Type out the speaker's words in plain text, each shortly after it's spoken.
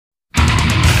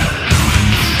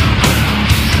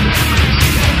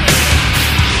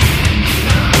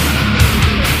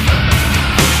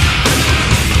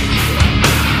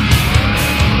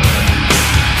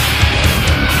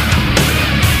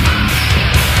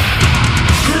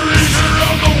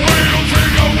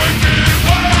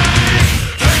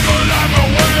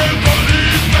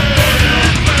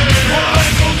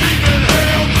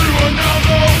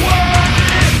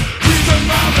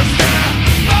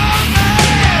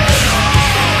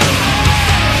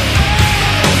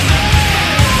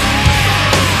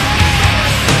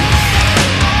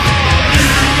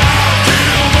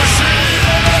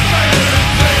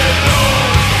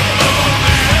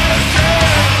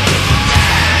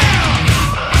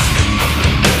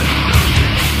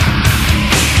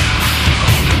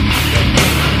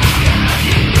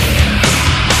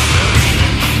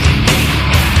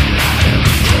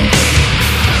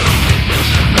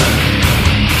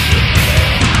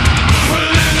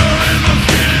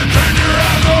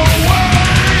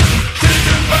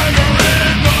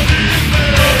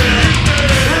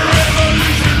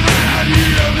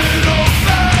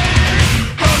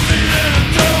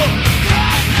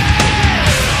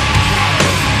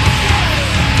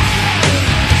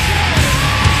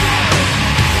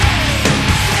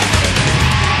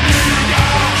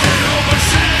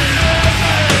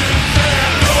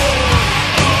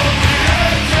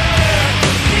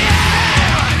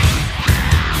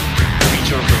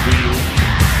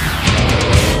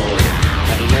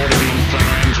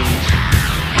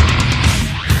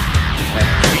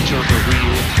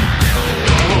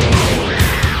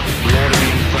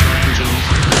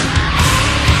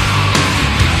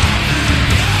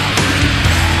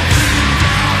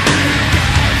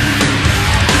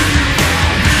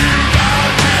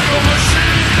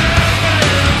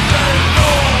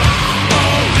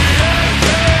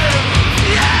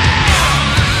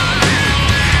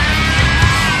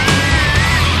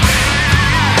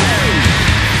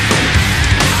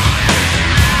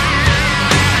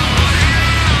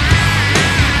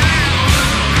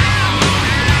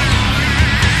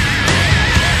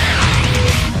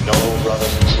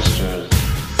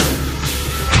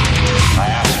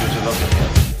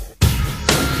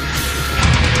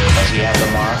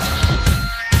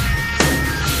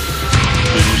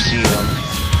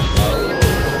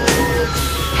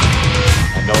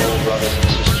brothers and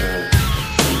sisters,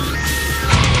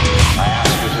 I ask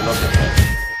you to look at him.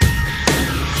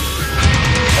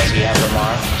 Does he have the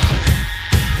marks?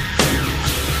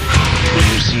 Do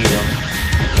you see them?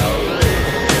 No.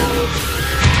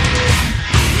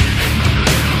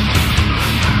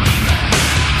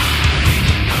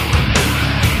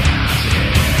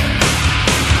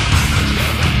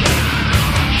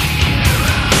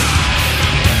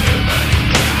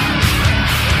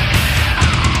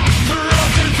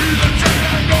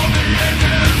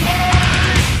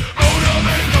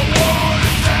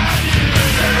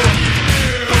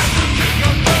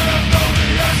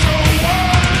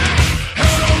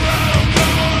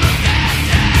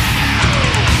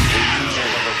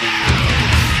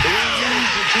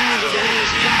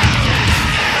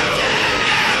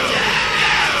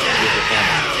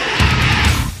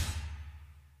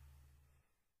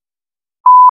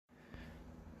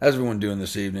 How's everyone doing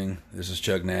this evening? This is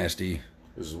Chuck Nasty.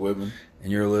 This is Whytmon.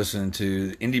 And you're listening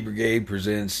to Indie Brigade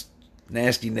presents,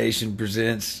 Nasty Nation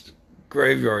presents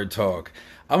Graveyard Talk.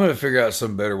 I'm going to figure out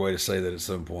some better way to say that at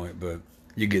some point, but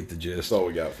you get the gist. That's all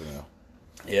we got for now.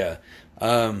 Yeah.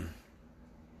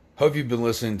 Hope you've been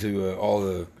listening to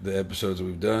all the episodes that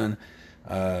we've done.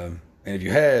 And if you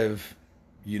have,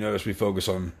 you notice we focus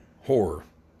on horror.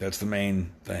 That's the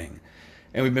main thing.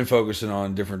 And we've been focusing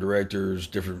on different directors,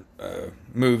 different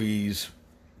movies,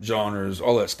 genres,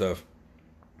 all that stuff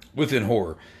within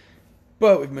horror.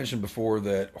 But we've mentioned before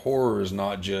that horror is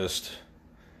not just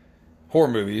horror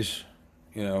movies.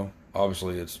 You know,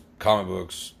 obviously it's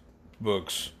comic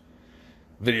books,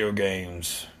 video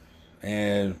games,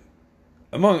 and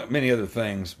among many other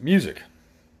things, music.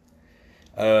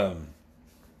 Actually,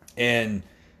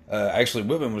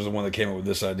 Whytmon was the one that came up with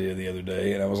this idea the other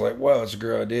day, and I was like, wow, that's a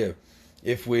great idea.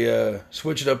 If we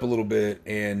switch it up a little bit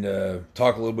and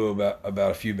talk a little bit about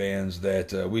a few bands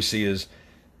that we see as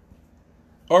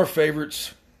our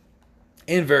favorites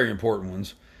and very important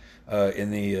ones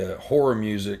in the horror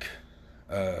music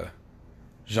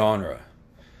genre.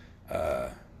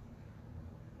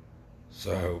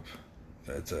 So I hope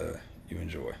that you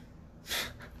enjoy.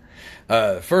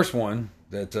 First one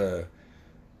that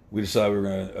we decided we were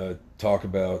going to talk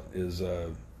about is...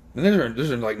 And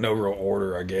there's like no real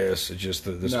order, I guess. It's just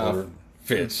that this order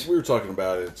fits. We were talking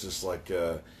about it. It's just like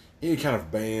any kind of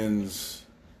bands,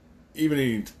 even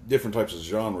any different types of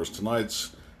genres.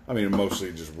 Tonight's, I mean,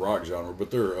 mostly just rock genre,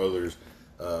 but there are others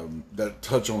that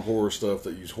touch on horror stuff,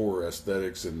 that use horror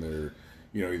aesthetics in their,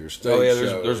 either stage. Oh yeah,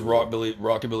 there's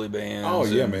rockabilly bands. Oh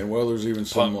yeah, man. Well, there's even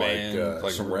some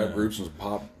like some rap groups and some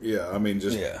pop. Yeah, I mean,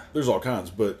 there's all kinds,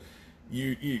 but.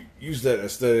 You use that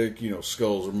aesthetic,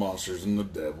 skulls or monsters and the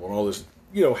devil and all this,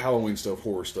 Halloween stuff,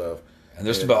 horror stuff. And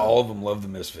just about all of them love the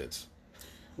Misfits.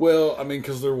 Well, I mean,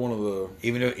 because they're one of the...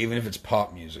 Even if it's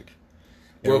pop music.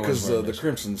 Well, because the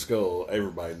Crimson Skull,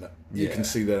 everybody, you can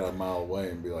see that a mile away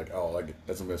and be like, oh,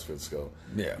 that's a Misfit skull.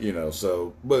 Yeah.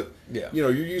 But,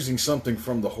 you're using something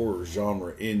from the horror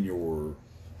genre in your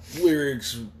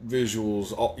lyrics,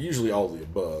 visuals, usually all the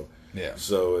above. Yeah.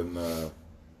 So, and...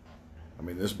 I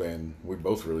mean, this band, we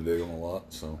both really dig them a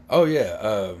lot, so... Oh,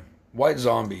 yeah. White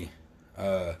Zombie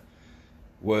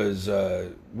was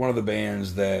one of the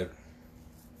bands that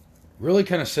really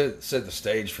kind of set the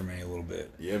stage for me a little bit.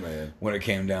 Yeah, man. When it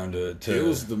came down to it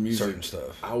was the music certain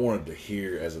stuff. I wanted to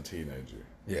hear as a teenager.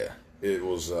 Yeah. It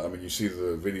was, I mean, you see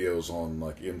the videos on,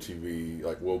 like, MTV,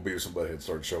 like, Will Beavis and Butthead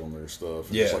started showing their stuff.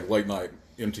 And it's like late night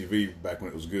MTV, back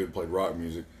when it was good, played rock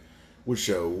music, would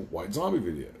show White Zombie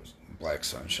videos. Black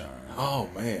Sunshine. Oh,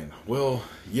 man. Well,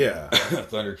 yeah.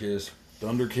 Thunder Kiss.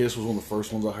 Thunder Kiss was one of the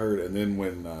first ones I heard. And then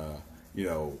when,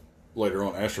 later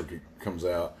on, Astro comes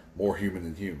out, More Human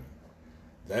Than Human.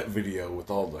 That video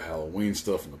with all the Halloween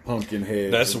stuff and the pumpkin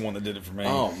heads. That's the one that did it for me.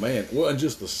 Oh, man. Well, and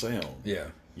just the sound. Yeah.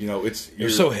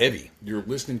 You're so heavy. You're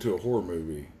listening to a horror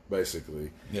movie, basically.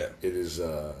 Yeah. It is,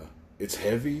 it's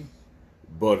heavy,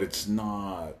 but it's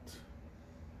not...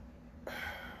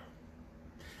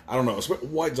 I don't know.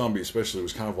 White Zombie especially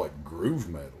was kind of like groove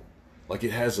metal. Like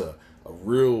it has a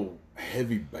real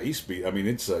heavy bass beat. I mean,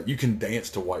 it's you can dance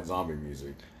to White Zombie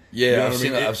music. Yeah,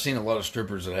 I've seen a lot of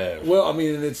strippers that have. Well, I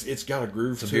mean, it's got a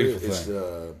groove to it. Beautiful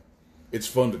thing. It's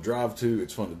fun to drive to.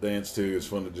 It's fun to dance to. It's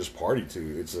fun to just party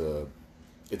to.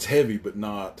 It's heavy, but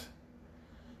not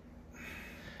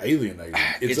alienating.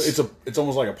 It's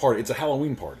almost like a party. It's a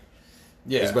Halloween party.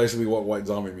 Yeah, it's basically what White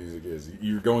Zombie music is.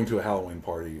 You're going to a Halloween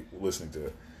party listening to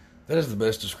it. That is the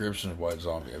best description of White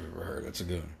Zombie I've ever heard. That's a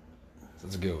good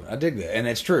one. I dig that. And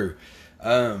that's true.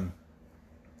 They're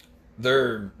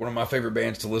one of my favorite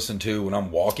bands to listen to when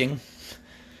I'm walking.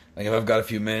 Like if I've got a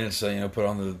few minutes, put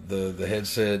on the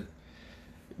headset,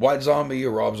 White Zombie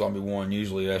or Rob Zombie 1,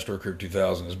 usually Astro Creep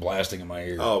 2000 is blasting in my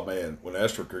ear. Oh man, when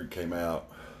Astro Creep came out,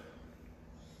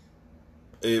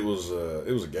 it was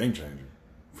a game changer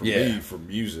for me for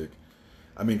music.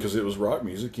 I mean, because it was rock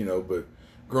music, you know. But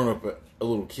growing up a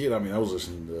little kid, I mean, I was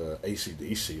listening to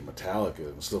AC/DC, Metallica,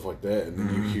 and stuff like that, and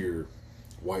then you hear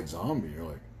White Zombie, and you're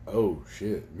like, oh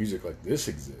shit, music like this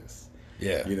exists.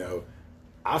 Yeah, you know,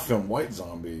 I found White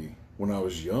Zombie when I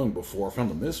was young before I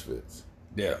found the Misfits.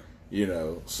 Yeah, you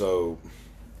know, so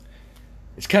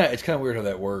it's kind of weird how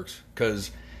that works,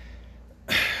 because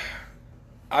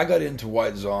I got into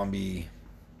White Zombie.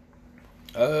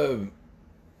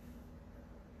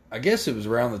 I guess it was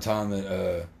around the time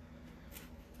that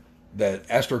that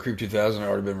Astro Creep 2000 had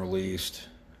already been released,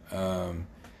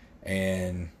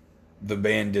 and the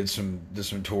band did some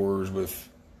tours with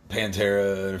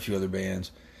Pantera and a few other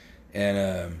bands, and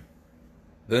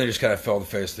then they just kind of fell to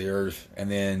the face of the earth. And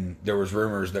then there was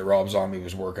rumors that Rob Zombie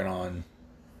was working on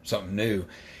something new,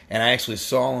 and I actually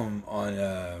saw him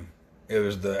on it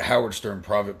was the Howard Stern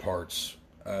Private Parts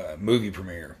movie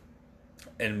premiere.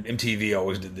 And MTV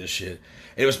always did this shit.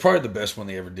 It was probably the best one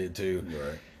they ever did too.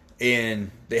 Right. And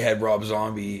they had Rob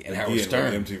Zombie and Howard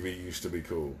Stern. MTV used to be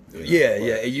cool. Yeah,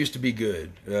 it used to be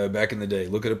good back in the day.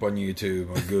 Look it up on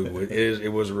YouTube, on Google.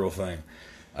 It was a real thing.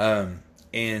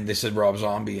 And they said Rob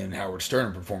Zombie and Howard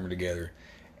Stern performing together,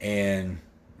 and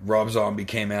Rob Zombie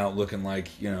came out looking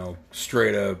like, you know,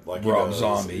 straight up like Rob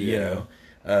Zombie, you know.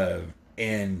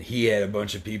 And he had a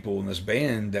bunch of people in this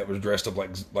band that was dressed up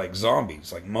like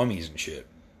zombies, like mummies and shit.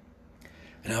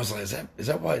 And I was like, is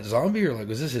that White Zombie, or like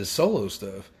was this his solo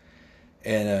stuff?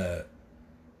 And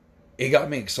it got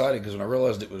me excited, because when I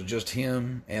realized it was just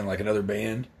him and like another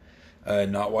band,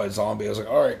 not White Zombie, I was like,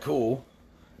 all right, cool,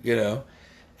 you know.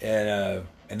 And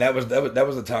that was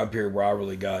the time period where I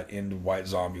really got into White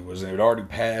Zombie. Was it had already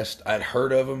passed? I'd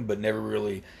heard of him, but never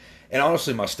really. And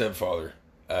honestly, my stepfather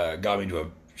got me into a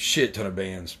shit ton of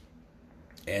bands,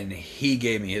 and he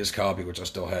gave me his copy, which I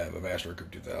still have, of Astro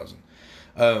Creep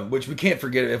 2000, which we can't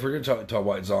forget. If we're going to talk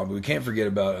White Zombie, we can't forget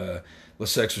about Le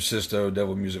Sexorcisto,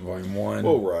 Devil Music Volume 1.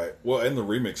 Well, right. Well, and the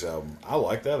remix album, I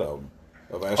like that album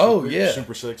of Astro Creep, yeah,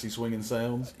 super sexy swinging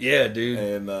sounds. Yeah, dude.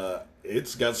 And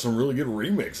it's got some really good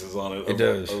remixes on it. It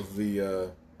does. Of the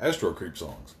Astro Creep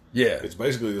songs. Yeah, it's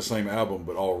basically the same album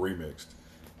but all remixed.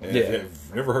 And if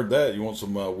you've never heard that, you want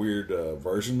some weird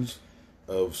versions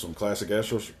of some classic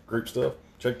Astro Creep stuff,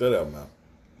 check that album out.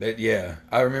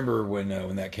 I remember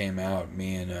when that came out,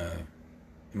 me and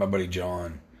my buddy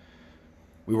John,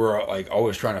 we were like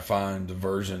always trying to find the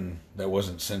version that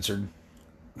wasn't censored.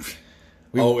 In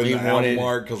the album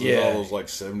art, because there's all those like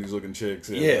 70s looking chicks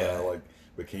in like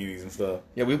bikinis and stuff.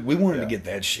 Yeah, we wanted to get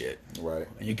that shit. Right.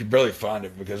 And you could barely find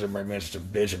it because everybody managed to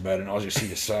bitch about it, and all you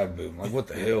see is side boob. Like, what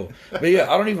the hell? But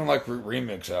yeah, I don't even like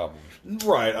remix albums.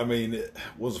 Right. I mean, it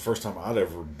was the first time I'd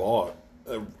ever bought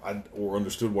or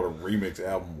understood what a remix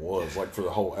album was, like for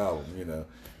the whole album, you know.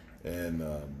 And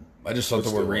I just thought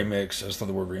the word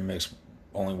remix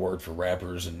only worked for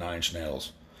rappers and 9 Inch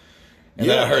Nails. And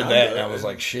then I heard that, and I was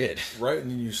like, shit. Right, and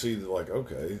then you see that, like,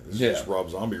 okay, this is just Rob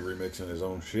Zombie remixing his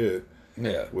own shit.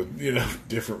 Yeah. With, you know,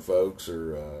 different folks,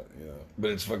 or, you know.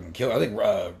 But it's fucking killer. I think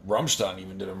Rammstein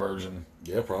even did a version.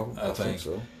 Yeah, probably. I think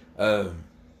so. I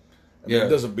mean, it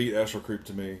doesn't beat Astro Creep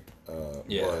to me.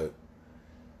 But,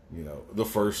 you know, the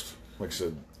first, like I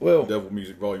said, Devil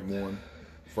Music Volume 1,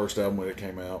 first album when it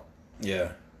came out.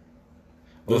 Yeah.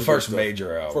 Well, the first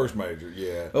major album. First major,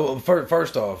 yeah. Well,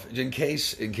 first off, in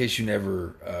case you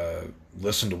never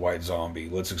listened to White Zombie,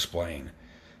 let's explain.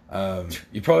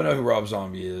 You probably know who Rob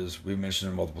Zombie is. We've mentioned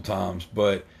him multiple times.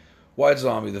 But White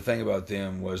Zombie, the thing about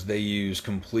them was they used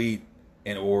complete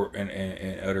and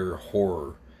utter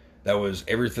horror. That was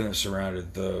everything that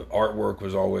surrounded. The artwork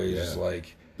was always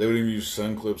like... They would even use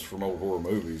sound clips from old horror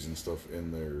movies and stuff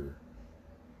in their...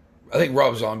 I think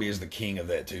Rob Zombie is the king of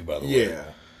that too, by the way. Yeah.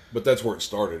 But that's where it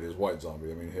started, is White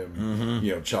Zombie. I mean, him,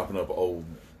 you know, chopping up old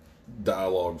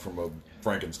dialogue from a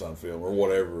Frankenstein film or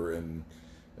whatever, and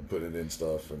putting it in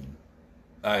stuff. And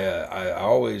I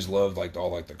always loved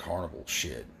all the carnival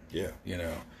shit. Yeah, you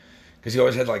know, because he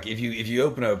always had if you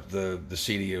open up the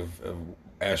CD of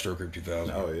Astro Creep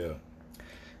 2000. Oh yeah,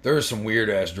 there are some weird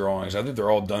ass drawings. I think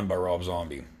they're all done by Rob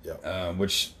Zombie. Yeah,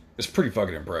 which is pretty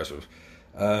fucking impressive.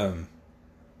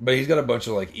 But he's got a bunch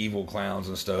of evil clowns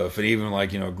and stuff, and even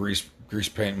grease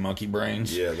paint monkey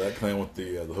brains. Yeah, that clown with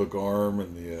the hook arm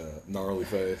and the gnarly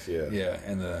face. Yeah, yeah,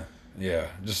 and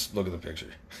just look at the picture.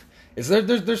 It's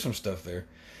there's some stuff there,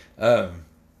 but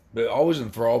it always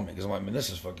enthralled me because I'm like, man, this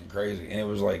is fucking crazy. And it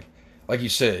was like you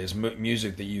said, it's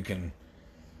music that you can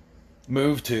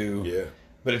move to. Yeah.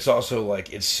 but it's also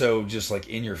like it's so just like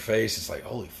in your face. It's like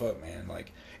holy fuck, man!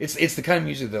 Like it's the kind of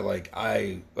music that like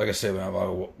I said when I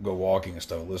go walking and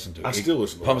stuff, listen to. I still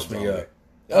listen to it. Pumps me up.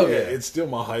 Oh yeah, it's still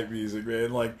my hype music,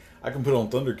 man. Like I can put on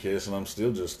Thunderkiss, and I'm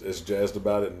still just as jazzed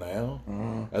about it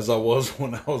now as I was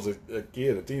when I was a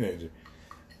kid, a teenager.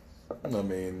 I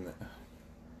mean,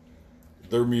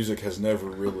 their music has never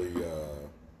really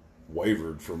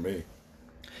wavered for me.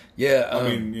 Yeah, I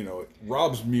mean, you know,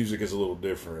 Rob's music is a little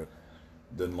different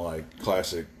than like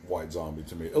classic White Zombie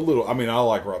to me. A little. I mean, I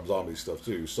like Rob Zombie's stuff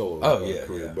too, solo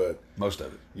career, yeah. but most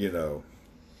of it, you know,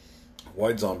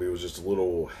 White Zombie was just a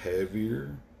little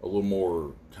heavier, a little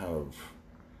more kind of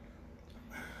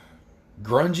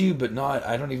grungy, but not.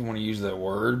 I don't even want to use that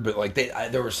word, but like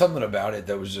there was something about it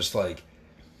that was just like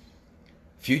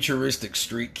futuristic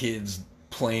street kids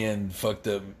playing fucked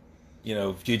up, you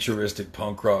know, futuristic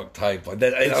punk rock type like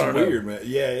that. It's weird, man.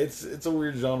 Yeah, it's a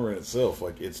weird genre in itself.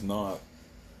 Like it's not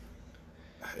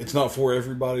for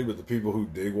everybody, but the people who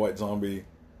dig White Zombie,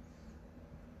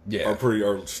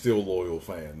 are still loyal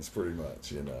fans, pretty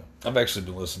much. You know, I've actually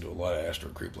been listening to a lot of Astro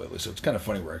Creep lately, so it's kind of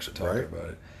funny we're actually talking about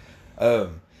it.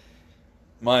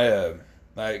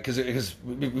 Because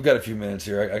we've got a few minutes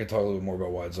here, I can talk a little bit more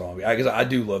about White Zombie. Because I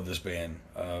do love this band.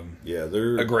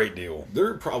 They're a great deal.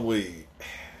 They're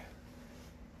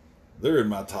in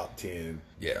my top 10.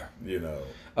 Yeah, you know.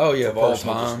 Oh yeah, of all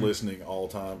time, just listening all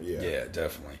time. Yeah,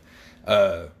 definitely.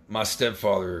 My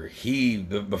stepfather,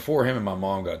 before him and my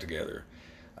mom got together,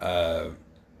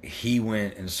 he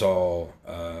went and saw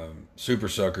Super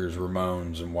Suckers,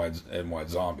 Ramones, and White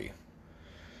Zombie,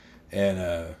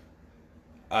 and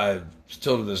I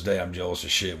still to this day I'm jealous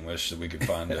as shit and wish that we could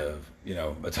find a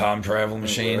time travel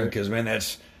machine because man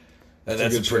that's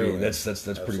pretty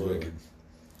wicked,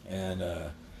 and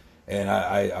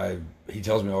I he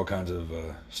tells me all kinds of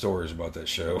stories about that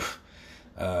show.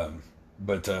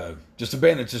 But just a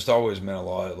band that just always meant a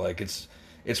lot. Like it's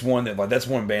one that that's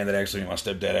one band that actually my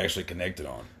stepdad actually connected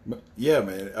on. Yeah,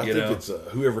 man. I think it's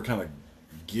whoever kind of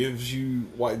gives you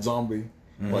White Zombie,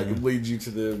 like it leads you to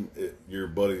them. Your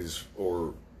buddies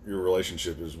or your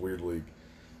relationship is weirdly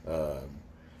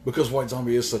because White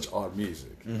Zombie is such odd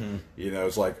music. Mm-hmm. You know,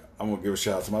 it's like I'm gonna give a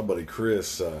shout out to my buddy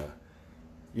Chris.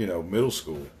 Middle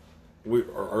school,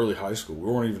 or early high school,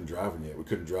 we weren't even driving yet. We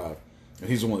couldn't drive, and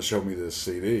he's the one that showed me this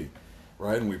CD.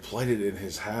 Right, and we played it in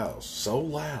his house so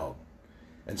loud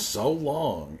and so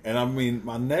long, and I mean,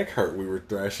 my neck hurt. We were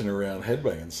thrashing around,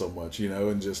 headbanging so much,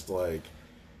 and just like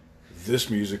this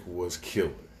music was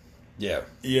killer. Yeah,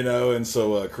 and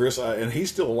so Chris, and he's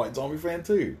still a White Zombie fan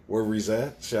too, wherever he's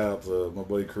at. Shout out to my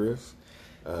buddy Chris.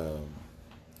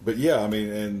 But yeah, I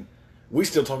mean, and we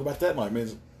still talk about that night, man.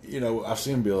 I've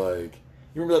seen him be like,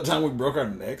 you remember that time we broke our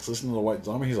necks listening to the White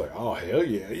Zombie? He's like, oh, hell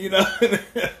yeah.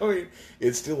 I mean,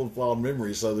 it's still a fond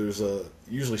memory, so there's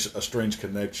usually a strange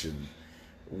connection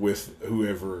with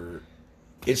whoever.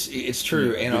 It's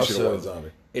true, and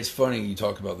also, it's funny you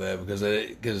talk about that because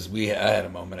I had a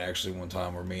moment actually one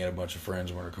time where me and a bunch of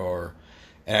friends were in a car,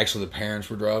 and actually the parents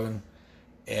were driving,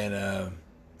 and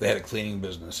they had a cleaning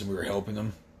business, and we were helping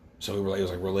them, so it was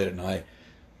like real late at night,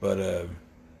 but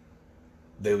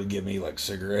they would give me like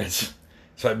cigarettes.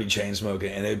 So I'd be chain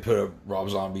smoking, and they'd put up Rob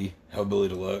Zombie, Hellbilly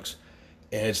Deluxe,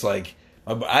 and it's like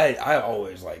I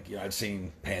always like I'd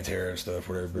seen Pantera and stuff,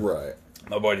 whatever. But right.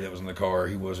 My buddy that was in the car,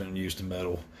 he wasn't used to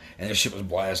metal, and this shit was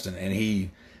blasting, and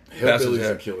Hellbilly's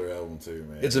a killer album too,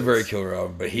 man. It's a very killer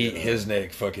album, but his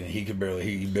neck he could barely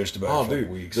he bitched about it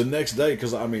for weeks. The next day,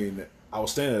 because I mean, I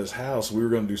was staying at his house. We were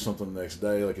going to do something the next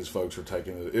day, like his folks were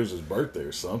taking it. It was his birthday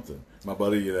or something. My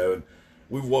buddy, and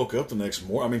we woke up the next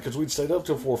morning. I mean, because we'd stayed up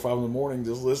till 4 or 5 in the morning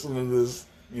just listening to this,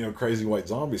 crazy White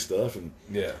Zombie stuff, and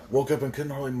woke up and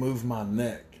couldn't hardly move my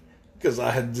neck because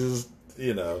I had just,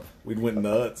 we'd went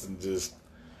nuts and just.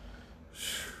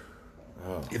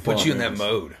 It puts you in that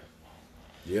mode.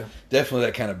 Yeah, definitely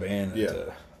that kind of band.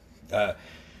 That,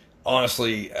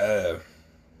 honestly,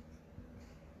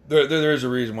 there's a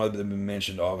reason why they've been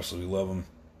mentioned. Obviously, we love them.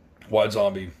 White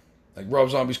Zombie, like Rob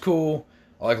Zombie's cool.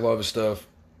 I like a lot of his stuff.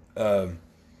 But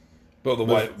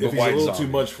if he's a little too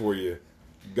much for you,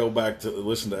 go back to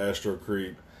listen to Astro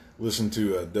Creep, listen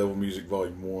to Devil Music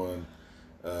Volume 1.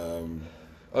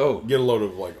 Get a load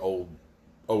of like old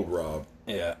Rob.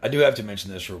 Yeah, I do have to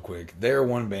mention this real quick. They're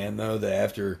one band though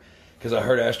that because I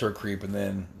heard Astro Creep and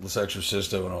then Les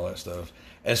Exorcisto and all that stuff,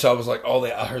 and so I was like,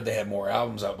 I heard they had more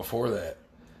albums out before that.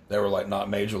 They were like not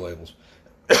major labels.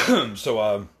 So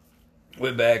I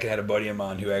went back and had a buddy of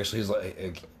mine who actually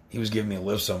he was giving me a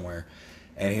lift somewhere,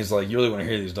 and he's like, you really want to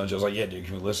hear these, don't you? I was like, yeah, dude,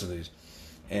 can we listen to these?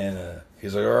 And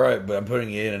he's like, all right, but I'm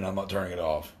putting it in and I'm not turning it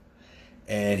off.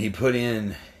 and he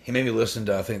made me listen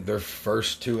to, I think, their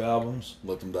first 2 albums.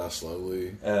 Let Them Die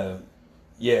Slowly.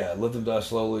 Yeah, Let Them Die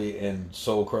Slowly and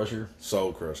Soul Crusher.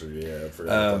 Soul Crusher, yeah. I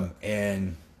forgot that.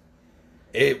 And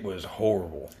it was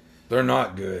horrible. They're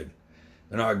not good.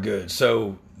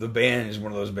 So the band is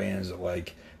one of those bands that,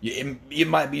 like, it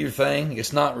might be your thing.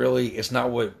 It's not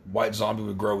what White Zombie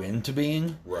would grow into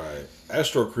being. Right.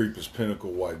 Astro Creep is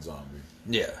pinnacle White Zombie.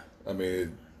 Yeah. I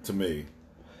mean, to me.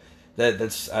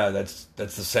 That's the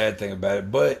sad thing about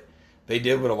it. But they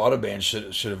did what a lot of bands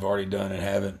should have already done and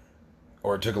haven't.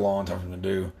 Or it took a long time for them to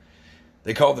do.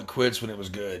 They called it quits when it was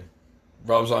good.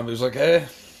 Rob Zombie was like,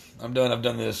 I'm done. I've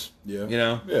done this. Yeah. You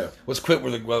know? Yeah. Let's quit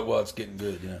while it's getting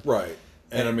good, you know? Right.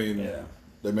 And I mean, yeah.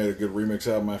 They made a good remix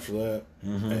album after that.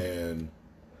 Mm-hmm. And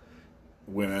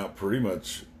went out pretty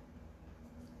much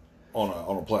on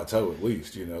a plateau at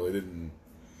least. You know, they didn't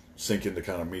sink into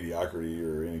kind of mediocrity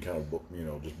or any kind of,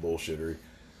 just bullshittery.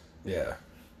 Yeah.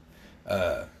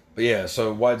 But yeah,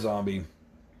 so White Zombie.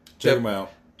 Check them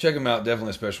out. Check them out.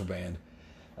 Definitely a special band.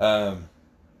 I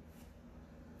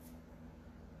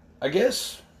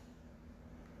guess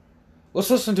let's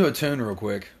listen to a tune real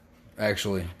quick,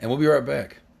 actually, and we'll be right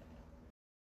back.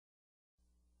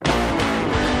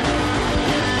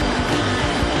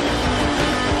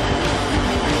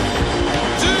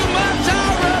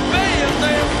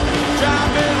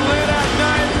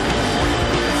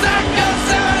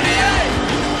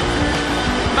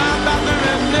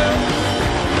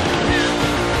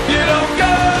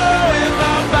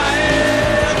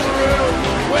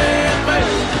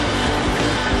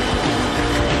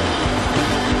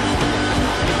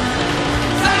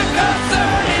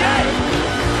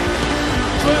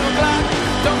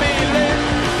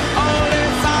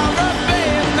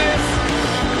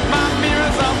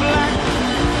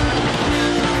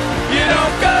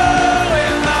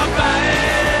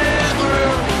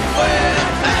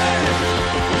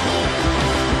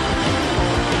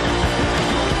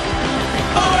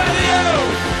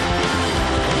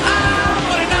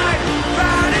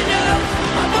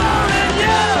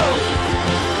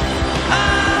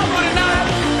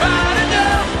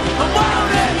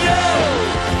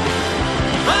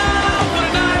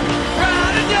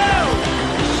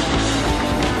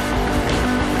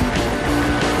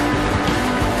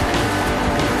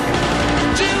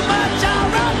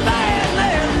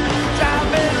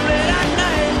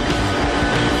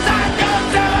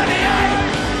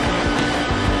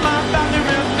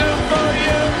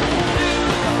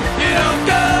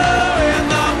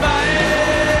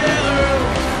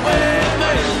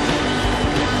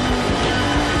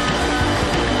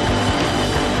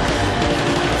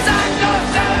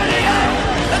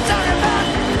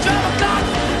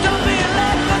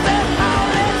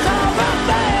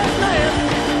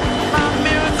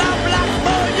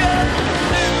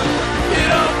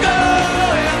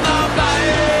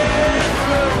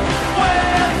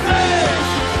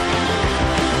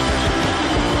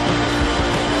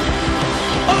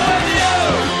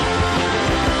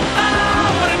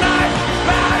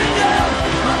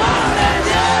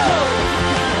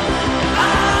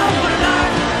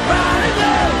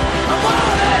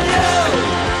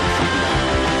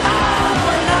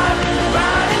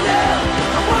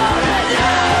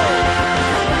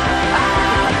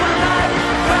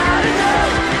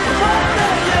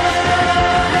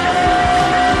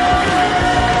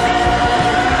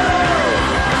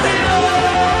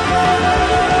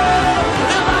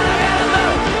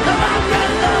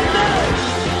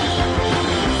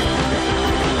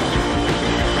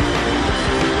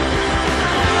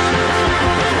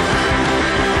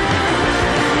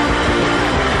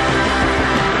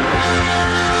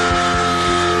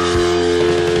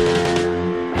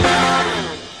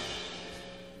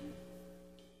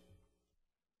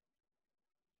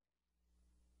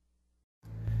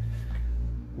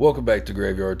 Welcome back to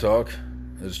Graveyard Talk.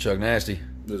 This is Chuck Nasty.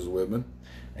 This is Whytmon.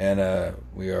 And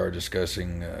we are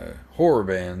discussing horror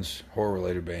bands,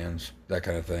 horror-related bands, that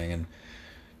kind of thing, and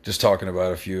just talking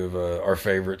about a few of our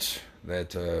favorites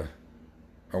that are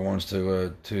ones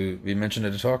to be mentioned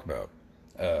and to talk about.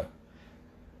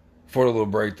 For a little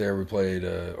break there, we played,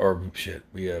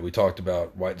 we talked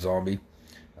about White Zombie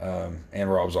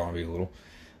and Rob Zombie a little.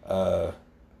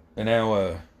 And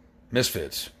now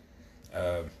Misfits.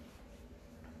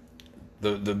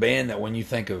 The band that when you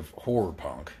think of horror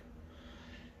punk,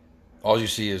 all you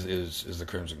see is the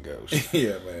Crimson Ghost.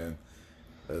 Yeah, man,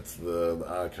 that's the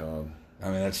icon.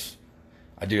 I mean,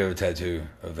 I do have a tattoo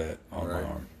of that on my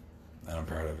arm, and I'm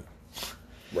proud of it.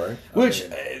 Right. Which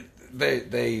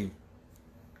they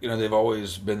they've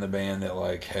always been the band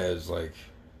that has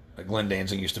Glenn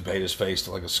Danzig used to paint his face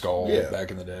to like a skull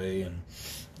back in the day, and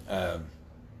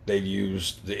They've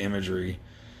used the imagery.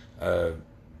 Well,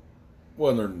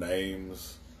 and their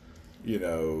names, you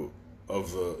know,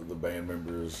 of the band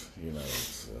members, you know.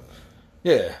 It's,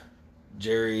 yeah.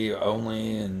 Jerry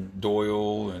Only and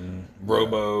Doyle and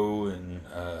Robo and...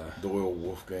 Doyle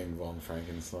Wolfgang von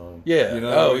Frankenstein. Yeah. You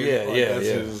know, oh, I mean, yeah, like, yeah, that's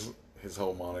yeah. his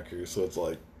whole moniker. So it's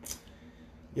like,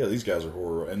 yeah, these guys are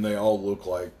horror. And they all look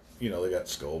like, you know, they got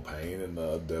skull paint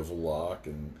and devil lock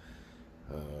and...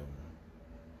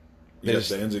 you got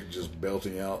Danzig just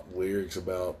belting out lyrics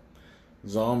about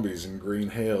zombies and green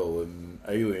hell and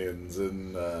aliens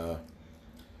and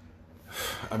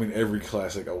I mean every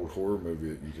classic old horror movie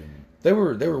that you can. They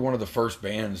were one of the first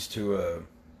bands to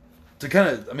kind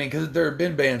of, I mean, because there have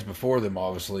been bands before them,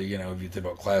 obviously, you know, if you think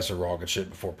about classic rock and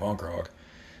shit before punk rock,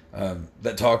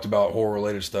 that talked about horror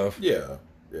related stuff. Yeah.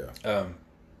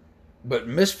 But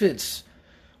Misfits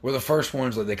were the first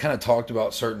ones that they kind of talked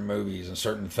about certain movies and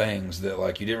certain things that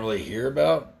like you didn't really hear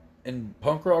about in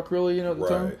punk rock, really, you know, at the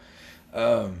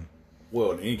time.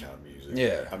 Well, in any kind of music.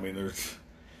 Yeah. I mean, there's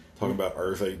talking about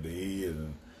Earth AD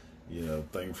and, you know,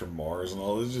 Thing from Mars and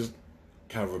all this just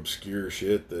kind of obscure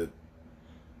shit that.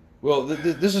 Well,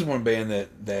 this is one band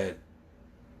that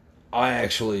I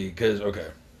actually, because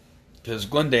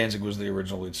Glenn Danzig was the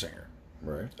original lead singer,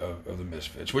 right, of the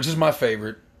Misfits, which is my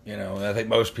favorite. You know, and I think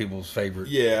most people's favorite.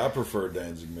 Yeah, I prefer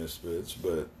Danzig Misfits,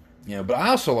 but you know, but I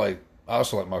also like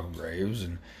Michael Graves,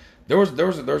 and there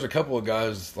was a couple of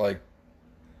guys like,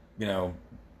 you know,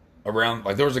 around,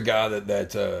 like there was a guy that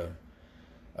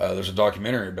there's a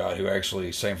documentary about who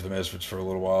actually sang for the Misfits for a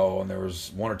little while, and there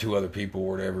was one or two other people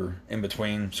or whatever in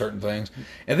between certain things,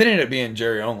 and then it ended up being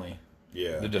Jerry Only.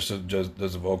 Yeah, that just does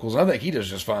the vocals, and I think he does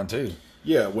just fine too.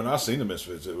 Yeah, when I seen the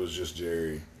Misfits, it was just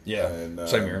Jerry. Yeah, and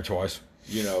same here twice.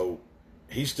 You know,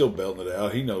 he's still belting it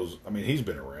out. He knows. I mean, he's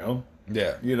been around.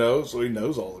 Yeah. You know, so he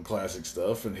knows all the classic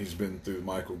stuff, and he's been through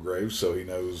Michael Graves, so he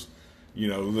knows, you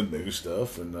know, the new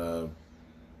stuff. And I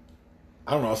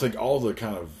don't know. I think all the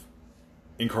kind of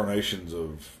incarnations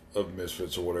of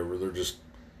Misfits or whatever, they're just.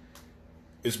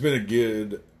 It's been a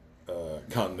good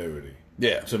continuity.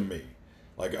 Yeah. To me,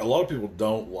 like a lot of people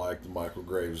don't like the Michael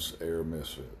Graves era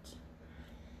Misfits.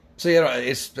 See,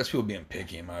 that's people being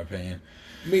picky, in my opinion.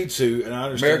 Me too, and I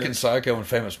understand. American Psycho and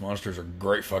Famous Monsters are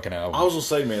great fucking albums. I was gonna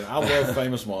say, man, I love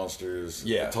Famous Monsters.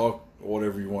 Yeah. Talk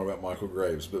whatever you want about Michael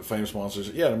Graves, but Famous Monsters,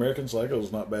 yeah, and American Psycho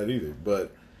is not bad either.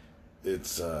 But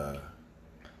it's, I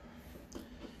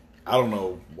don't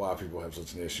know why people have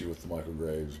such an issue with the Michael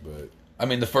Graves, but I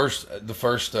mean the first, which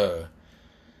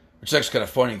is actually kind of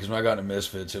funny because when I got into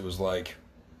Misfits, it was like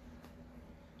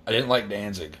I didn't like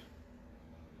Danzig,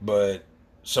 but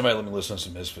somebody let me listen to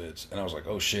some Misfits, and I was like,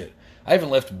 oh shit. I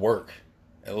even left work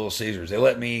at Little Caesars. They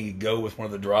let me go with one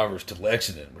of the drivers to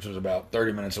Lexington, which was about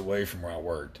 30 minutes away from where I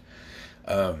worked,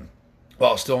 while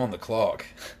I was still on the clock,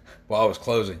 while I was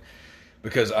closing,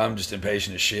 because I'm just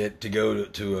impatient as shit to go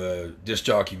to Disc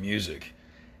Jockey Music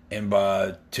and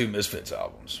buy 2 Misfits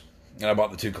albums. And I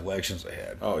bought the 2 collections they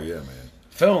had. Oh, yeah, man.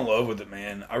 Fell in love with it,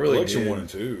 man. I really Collection did. 1 and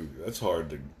 2, that's hard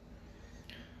to...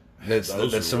 That's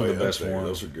some of the best ones.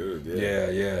 Those are good,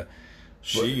 Yeah.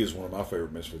 She is one of my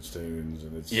favorite Misfits tunes,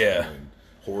 and it's I mean,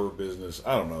 horror business.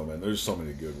 I don't know, man. There's so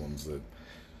many good ones that.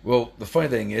 Well, the funny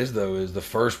thing is, though, is the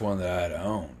first one that I had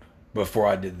owned before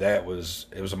I did that was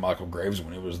a Michael Graves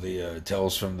one. It was the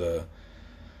Tales from the.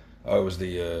 It was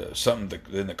the something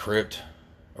in the Crypt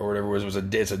or whatever it was.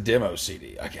 It's a demo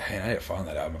CD. I had to find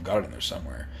that album. I've got it in there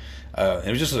somewhere. It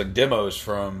was just like demos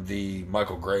from the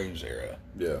Michael Graves era.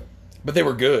 Yeah. But they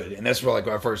were good, and that's where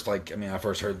I first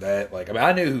heard that.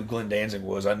 I knew who Glenn Danzig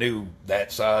was. I knew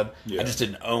that side. Yeah. I just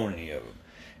didn't own any of them,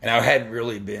 and I hadn't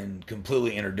really been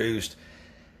completely introduced.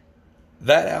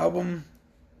 That album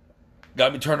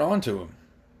got me turned on to him.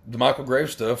 The Michael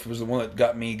Graves stuff was the one that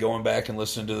got me going back and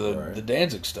listening to the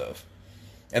Danzig stuff.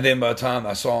 And then by the time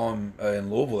I saw him in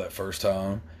Louisville that first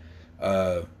time,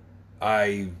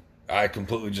 I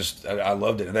completely I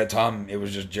loved it. At that time, it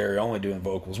was just Jerry Only doing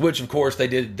vocals, which of course they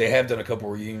have done a couple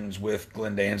reunions with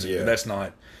Glenn Danzig, but that's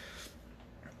not.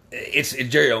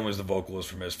 Jerry Only was the vocalist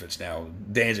for Misfits now.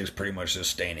 Danzig's pretty much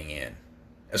just standing in.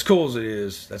 As cool as it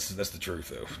is, that's the truth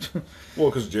though. Well,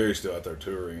 because Jerry's still out there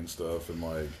touring and stuff,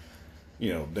 and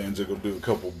Danzig will do a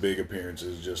couple big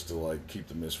appearances just to keep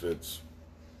the Misfits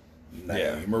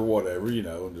name or whatever,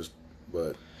 and just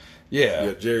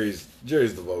yeah, Jerry's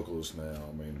the vocalist now.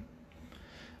 I mean.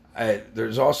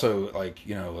 There's also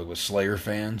with Slayer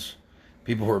fans,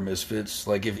 people who are Misfits.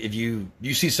 If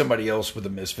you see somebody else with a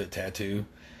Misfit tattoo,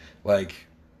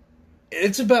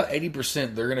 it's about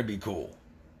 80% they're gonna be cool.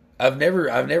 I've never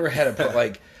had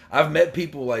I've met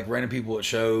people like random people at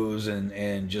shows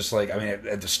and just like I mean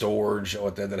at the store and shit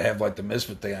like that have like the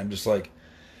Misfit thing. I'm just like,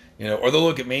 you know, or they'll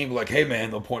look at me and be like, "Hey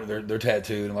man," they'll point at their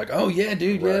tattoo and I'm like, "Oh yeah,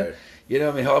 dude, yeah." Right. You know,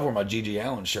 I mean, hell, I wear my G.G.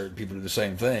 Allen shirt and people do the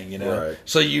same thing, you know. Right.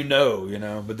 So you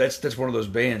know, but that's one of those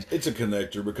bands. It's a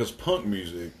connector because punk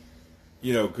music,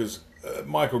 you know, because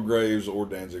Michael Graves or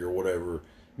Danzig or whatever,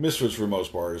 Misfits for the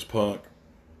most part is punk,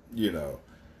 you know.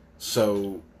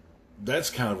 So that's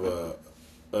kind of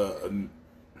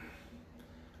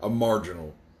a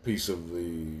marginal piece of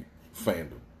the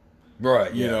fandom.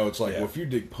 Right, You know, it's like, well, if you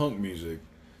dig punk music,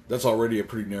 that's already a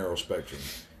pretty narrow spectrum.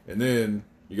 And then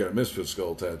you got a Misfit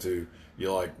skull tattoo,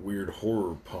 you like weird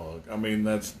horror punk. I mean,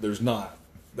 there's not.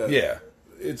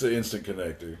 It's an instant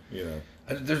connector, you know.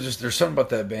 There's something about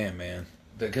that band, man.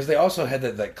 Because they also had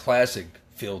that classic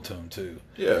feel to them, too.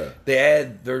 Yeah.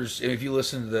 If you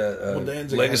listen to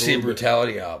the Legacy of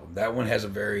Brutality album, that one has a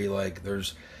very, like,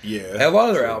 a lot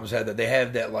of their albums had that. They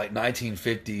have that, like,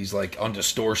 1950s, like, on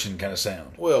distortion kind of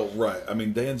sound. Well, right. I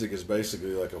mean, Danzig is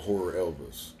basically like a horror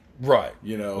Elvis. Right.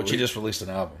 You know. Which he just released an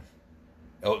album.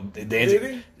 Danzig,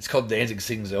 did he? It's called Danzig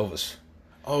Sings Elvis.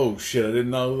 Oh, shit, I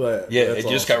didn't know that. Yeah, it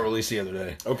just got released the other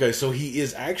day. Okay, so he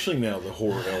is actually now the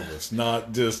horror Elvis,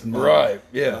 not just the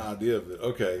idea of it.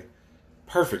 Okay.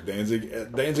 Perfect,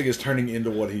 Danzig. Danzig is turning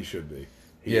into what he should be.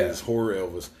 He is horror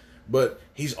Elvis. But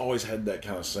he's always had that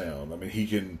kind of sound. I mean, he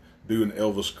can do an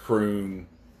Elvis croon,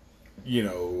 you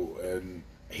know, and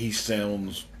he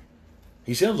sounds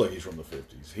like he's from the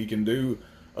 50s. He can do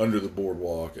Under the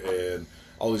Boardwalk and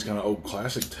all these kind of old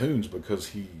classic tunes because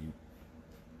he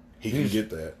can get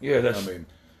that. Yeah,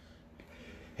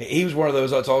 he was one of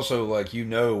those that's also like, you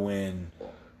know, when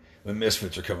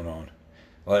Misfits are coming on.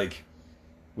 Like,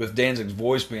 with Danzig's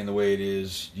voice being the way it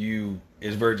is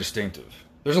very distinctive.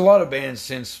 There's a lot of bands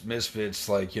since Misfits,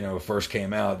 like, you know, first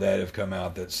came out that have come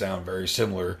out that sound very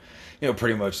similar. You know,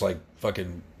 pretty much like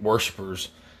fucking worshippers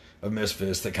of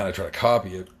Misfits that kind of try to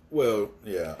copy it. Well,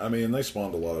 yeah. I mean, they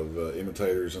spawned a lot of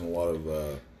imitators and a lot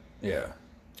of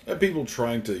and people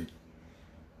trying to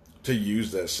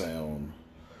use that sound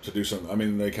to do something. I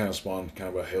mean, they kind of spawned kind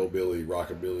of a hillbilly,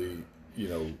 rockabilly, you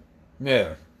know.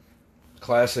 Yeah.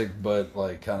 Classic, but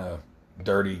like kind of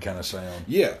dirty kind of sound.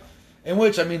 Yeah. In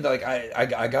which, I mean, like,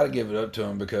 I got to give it up to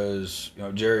him because, you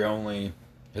know, Jerry Only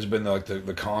has been like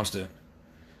the constant.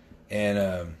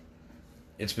 And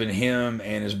it's been him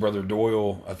and his brother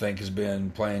Doyle, I think, has been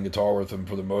playing guitar with him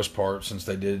for the most part since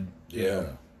they did. You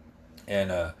know.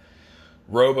 And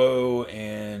Robo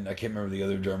and I can't remember the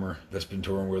other drummer that's been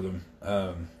touring with him.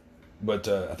 But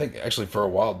I think actually for a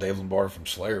while Dave Lombardo from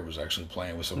Slayer was actually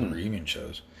playing with some of the reunion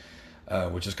shows,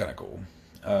 which is kind of cool.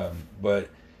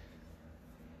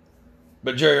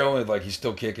 But Jerry Only, like, he's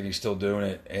still kicking, he's still doing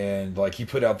it, and like he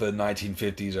put out the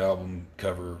 1950s album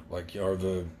cover, like, or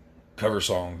the cover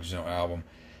songs, you know, album,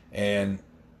 and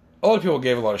a lot of people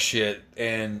gave a lot of shit,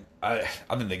 and I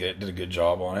think they did a good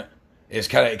job on it. It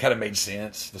kind of made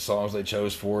sense, the songs they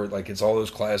chose for it, like it's all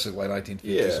those classic like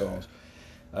 1950s songs.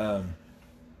 I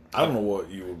don't know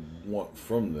what you would want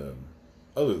from them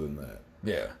other than that.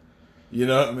 Yeah, you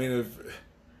know, I mean, if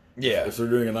they're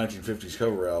doing a 1950s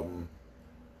cover album.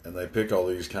 And they pick all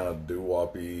these kind of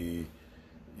doo-woppy,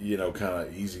 you know, kind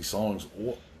of easy songs.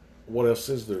 What else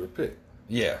is there to pick?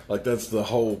 Yeah. Like, that's the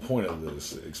whole point of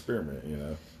this experiment, you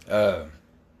know?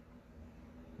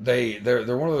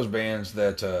 They're one of those bands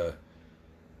that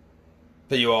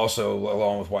you also,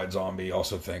 along with White Zombie,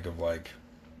 also think of, like,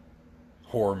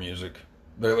 horror music.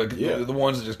 They're, like, the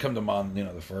ones that just come to mind, you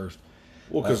know, the first.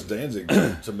 Well, because Danzig,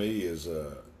 to me, is...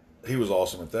 he was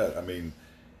awesome at that. I mean...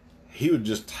 He would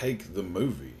just take the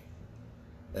movie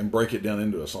and break it down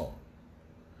into a song.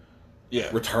 Yeah.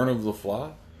 Return of the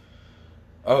Fly.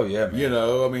 Oh, yeah, man. You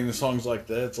know, I mean, the songs like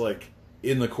that, it's like,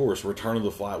 in the chorus, Return of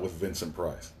the Fly with Vincent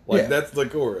Price. Like, that's the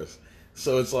chorus.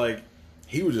 So it's like,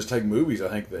 he would just take movies, I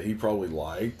think, that he probably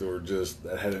liked or just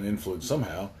that had an influence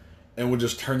somehow, and would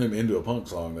just turn them into a punk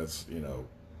song that's, you know,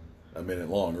 a minute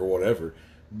long or whatever.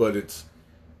 But it's,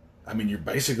 I mean, you're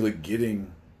basically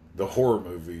getting... the horror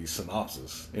movie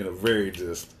synopsis in a very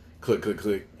just click, click,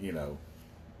 click, you know,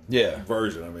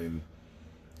 version. I mean,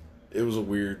 it was a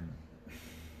weird.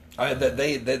 They're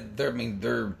they definitely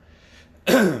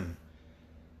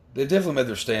made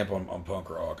their stamp on punk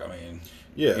rock. I mean,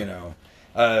 you know,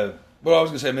 what I was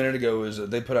gonna say a minute ago is that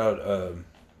they put out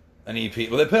an EP.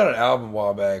 Well, they put out an album a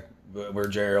while back where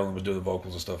Jerry Only was doing the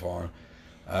vocals and stuff on.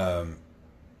 I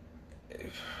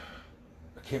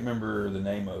can't remember the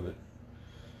name of it.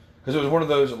 Because it was one of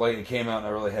those that like it came out and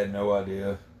I really had no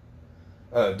idea.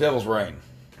 Devil's Rain.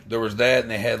 There was that,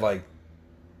 and they had like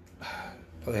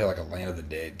they had like a Land of the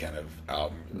Dead kind of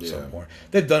album at some point.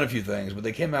 They've done a few things, but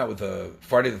they came out with a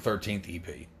Friday the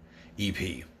 13th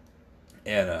EP.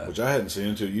 And, which I hadn't seen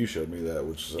until you showed me that,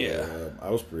 which I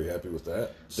was pretty happy with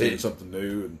that. Seeing something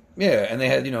new. And they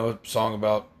had, a song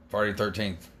about Friday the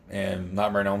 13th and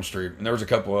Nightmare on Elm Street. And there was a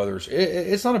couple others.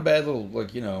 It's not a bad little,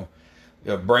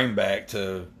 bring back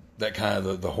to that kind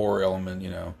of the horror element,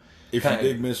 If you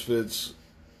dig Misfits,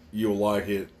 you'll like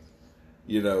it.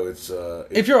 It's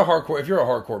if you're a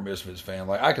hardcore Misfits fan,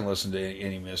 like I can listen to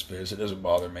any Misfits. It doesn't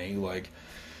bother me. Like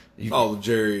the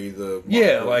Jerry,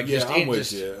 I'm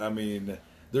with you. I mean,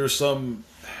 there's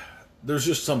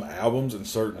just some albums and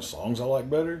certain songs I like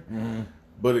better,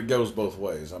 but it goes both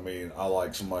ways. I mean, I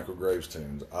like some Michael Graves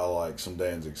tunes. I like some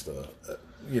Danzig stuff,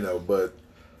 but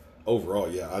overall,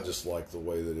 I just like the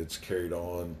way that it's carried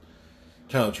on,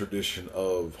 kind of tradition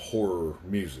of horror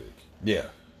music. Yeah.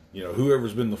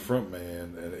 Whoever's been the front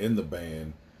man and in the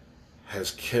band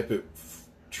has kept it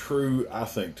true, I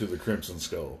think, to the Crimson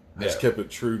Skull. Has kept it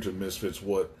true to Misfits.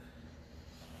 What,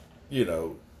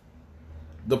 the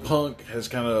punk has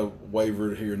kind of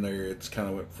wavered here and there. It's kind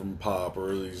of went from pop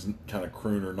or these kind of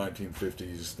crooner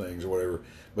 1950s things or whatever.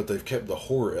 But they've kept the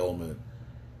horror element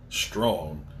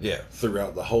strong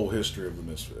throughout the whole history of the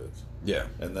Misfits. Yeah.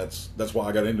 And that's why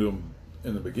I got into them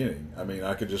in the beginning. I mean,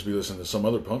 I could just be listening to some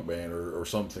other punk band or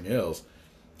something else.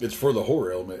 It's for the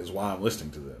horror element is why I'm listening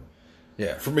to them.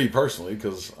 Yeah, for me personally,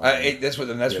 because that's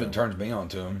what turns me on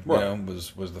to them. Right.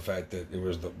 Was the fact that it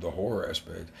was the horror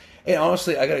aspect. And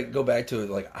honestly, I got to go back to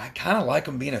it. Like I kind of like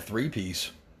them being a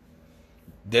 3-piece.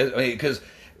 Because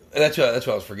that's what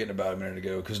I was forgetting about a minute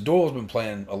ago. Because Doyle's been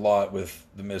playing a lot with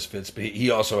the Misfits, but he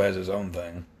also has his own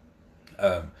thing.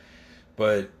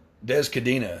 But Des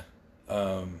Cadena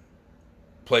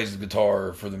plays the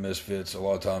guitar for the Misfits a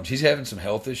lot of times. He's having some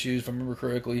health issues, if I remember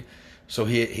correctly, so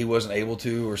he wasn't able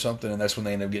to or something, and that's when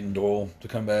they ended up getting Doyle to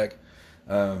come back.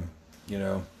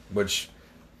 Which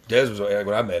Des was,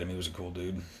 when I met him, he was a cool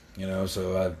dude,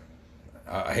 so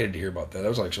I hated to hear about that. That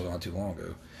was actually not too long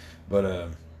ago. But,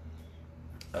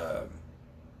 I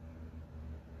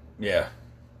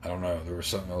don't know. There was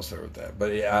something else there with that.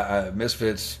 But,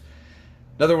 Misfits,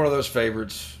 another one of those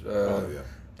favorites.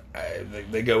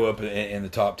 They go up in the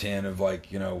top 10 of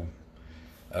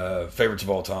favorites of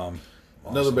all time.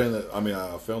 Another band that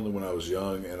I found them when I was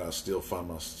young, and I still find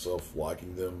myself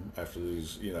liking them after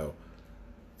these.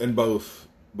 In both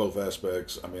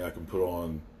aspects. I mean, I can put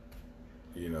on,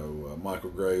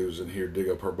 Michael Graves and hear "Dig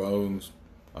Up Her Bones."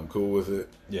 I'm cool with it.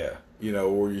 Yeah.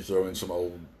 Or you throw in some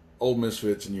old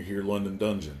Misfits and you hear "London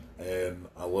Dungeon," and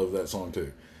I love that song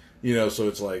too. So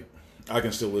it's like I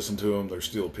can still listen to them. They're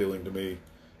still appealing to me.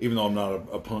 Even though I'm not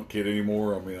a punk kid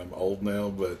anymore, I'm old now,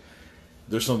 but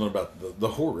there's something about the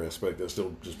horror aspect that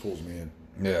still just pulls me in.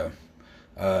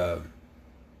 Yeah.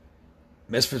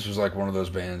 Misfits was like one of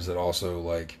those bands that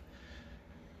also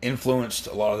influenced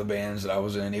a lot of the bands that I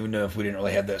was in, even though if we didn't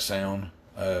really have that sound.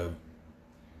 I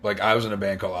was in a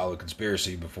band called Isle of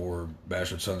Conspiracy before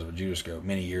Bastard Sons of a Judas Goat,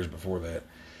 many years before that.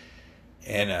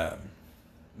 And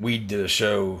we did a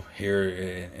show here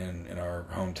in our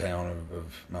hometown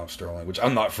of Mount Sterling, which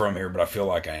I'm not from here, but I feel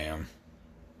like I am.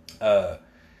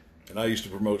 And I used to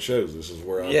promote shows. This is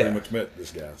where I pretty much met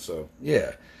this guy. So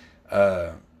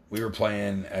we were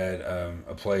playing at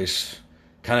a place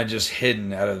kind of just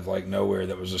hidden out of nowhere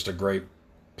that was just a great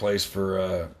place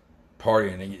for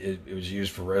partying. It was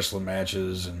used for wrestling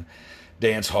matches and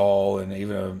dance hall and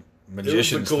even a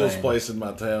magician's. It was the coolest place in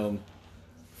my town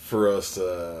for us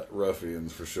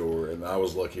ruffians, for sure. And I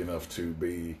was lucky enough to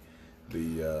be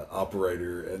the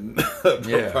operator and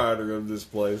proprietor of this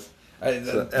place. At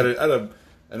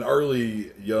an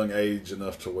early, young age,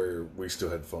 enough to where we still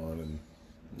had fun,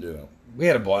 and we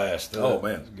had a blast. Oh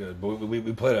man, it was good. But we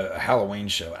played a Halloween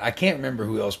show. I can't remember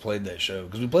who else played that show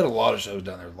because we played a lot of shows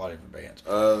down there with a lot of different bands.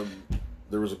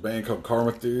 There was a band called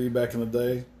Karma Theory back in the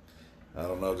day. I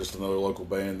don't know, just another local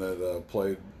band that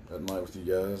played at night with you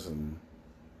guys, and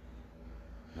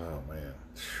oh man.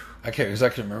 I can't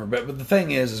exactly remember, but the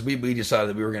thing is we decided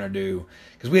that we were going to do,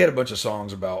 because we had a bunch of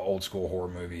songs about old school horror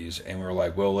movies, and we were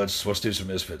like, well, let's do some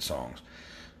Misfit songs.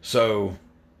 So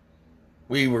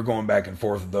we were going back and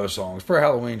forth with those songs for a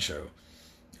Halloween show,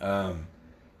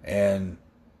 and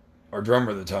our drummer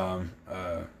at the time,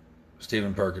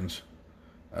 Stephen Perkins,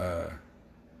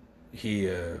 he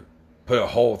put a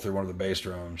hole through one of the bass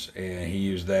drums, and he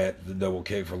used the double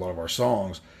kick for a lot of our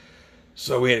songs.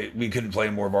 So we couldn't play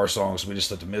more of our songs, so we just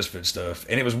let the Misfit stuff.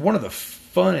 And it was one of the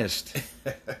funnest,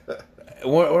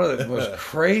 one of the most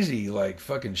crazy,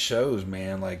 fucking shows,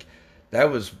 man. That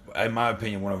was, in my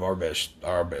opinion, one of our best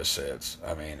sets.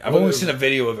 I mean, I've only seen a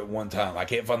video of it one time. I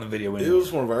can't find the video anywhere. It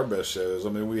was one of our best shows. I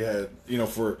mean, we had,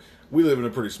 we live in a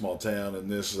pretty small town, and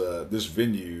this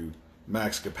venue,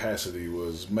 max capacity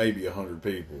was maybe 100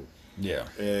 people. Yeah.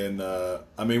 And,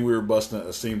 I mean, we were busting at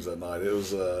the seams that night. It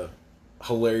was a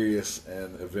hilarious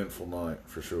and eventful night,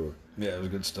 for sure. Yeah, it was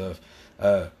good stuff.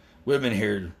 Whytmon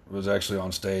here was actually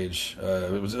on stage.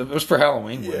 It was for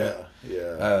Halloween. Yeah.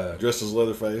 Dressed as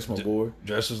Leatherface, my boy.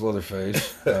 Dressed as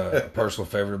Leatherface, a personal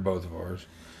favorite of both of ours.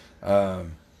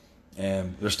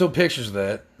 And there's still pictures of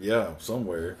that. Yeah,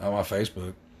 somewhere on my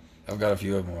Facebook. I've got a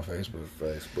few of them on my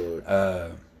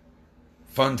Facebook.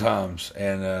 Fun times,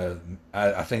 and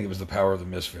I think it was the power of the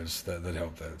Misfits that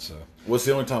helped that. So, it's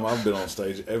the only time I've been on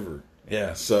stage ever.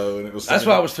 Yeah. So, and it was that's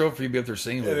why I was thrilled for you to be up there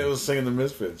singing. And it was singing the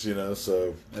Misfits,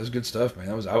 So that was good stuff, man.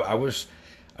 That was.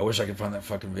 I wish I could find that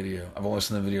fucking video. I've only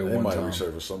seen the video one time. It might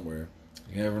resurface somewhere.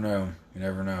 You never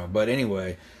know. But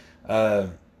anyway,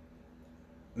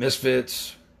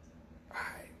 Misfits.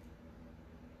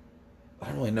 I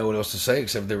don't really know what else to say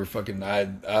except they were fucking.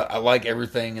 I like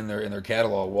everything in their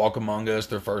catalog. Walk Among Us,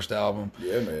 their first album.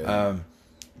 Yeah, man.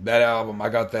 That album, I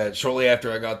got that shortly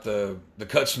after I got the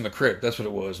Cuts from the Crypt. That's what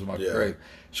it was with my grape.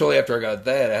 Shortly after I got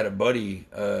that, I had a buddy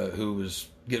who was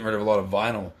getting rid of a lot of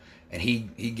vinyl, and he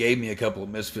gave me a couple of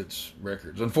Misfits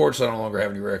records. Unfortunately, I no longer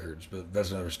have any records, but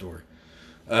that's another story.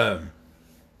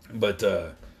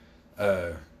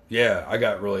 Yeah, I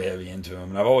got really heavy into them,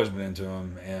 and I've always been into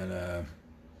them, and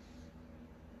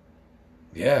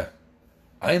yeah.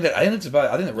 I think that wraps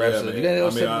it up. You got anything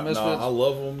else to say about Misfits? I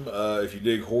love them. If you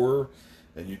dig horror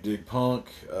and you dig punk,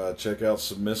 check out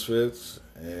some Misfits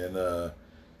and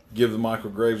give the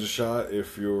Michael Graves a shot.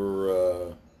 If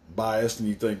you're biased and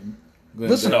you think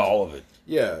listen to all of it.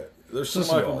 Yeah, there's some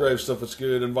Michael Graves stuff that's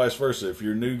good, and vice versa. If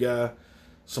you're a new guy,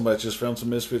 somebody that just found some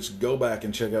Misfits, go back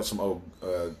and check out some old,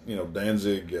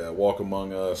 Danzig, Walk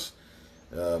Among Us,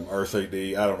 Earth AD.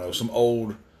 I don't know, some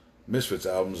old Misfits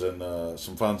albums, and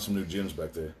find some new gems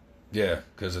back there. Yeah,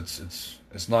 because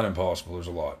it's not impossible. There's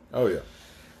a lot. Oh yeah.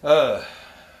 I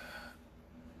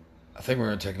think we're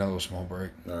gonna take another small break.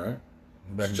 All right.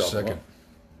 Back in a second.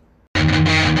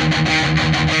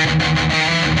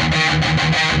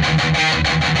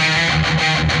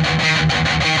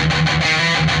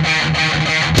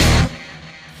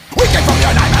 We came from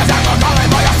your nightmares and we're calling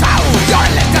for your soul. You're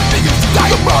elected to use to die.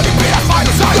 The bloody beat us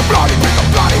final side. The bloody beat the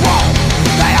bloody wall.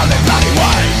 The only bloody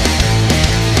way.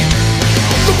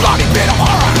 The bloody bit of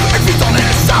horror. It feeds on in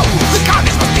his soul. The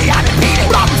kindness must be unimpeded.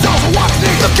 Problem solves for what's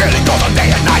needed. The killing goes on day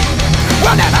and night.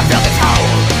 We'll never fill this hole.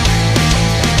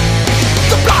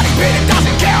 The bloody bit, it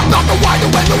doesn't care. Not the why, the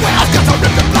when, the where. I've got to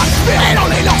rip the blood spill. It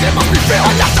only knows it must be filled.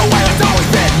 And that's the way it's always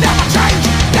been. Never change,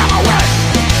 never will.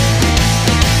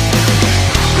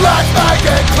 Let's make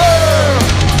it clear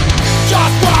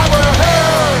just why we're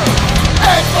here.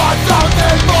 It's for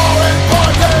something more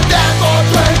important than for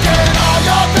drinking all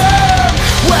your beer.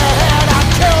 We're here to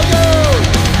kill you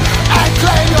and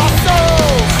claim your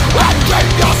souls and claim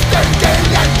your stinking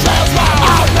entrails from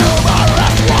our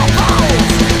numerous walls.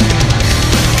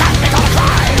 Can't be gonna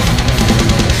cry.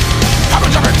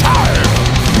 Haven't every time.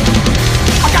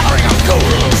 A gathering of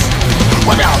ghouls.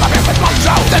 We'll be all the best with blood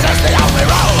show. This is the only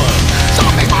road.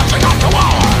 Zombies marching off to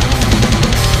war.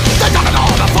 They've done it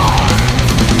all before.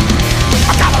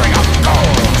 A gathering of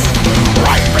ghouls.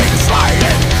 Raping,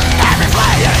 slaying, heavy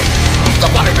flaying. The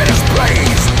bloody bit is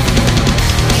pleased.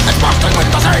 It's bursting with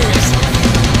disease.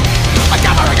 A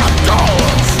gathering of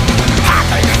ghouls.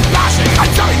 Hacking and bashing and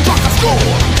selling drugs to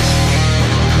school.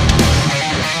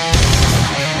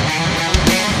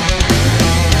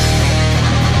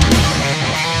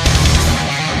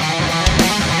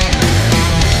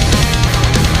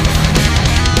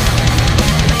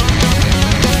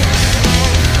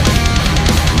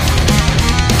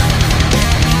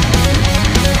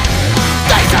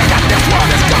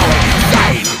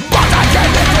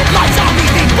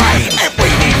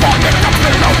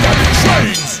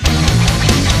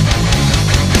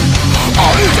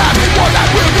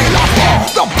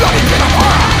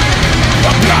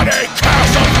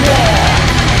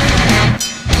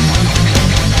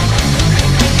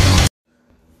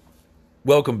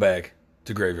 Welcome back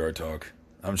to Graveyard Talk.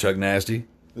 I'm Chuck Nasty.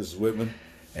 This is Whytmon.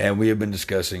 And we have been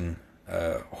discussing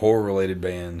horror-related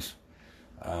bands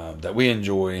that we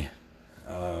enjoy.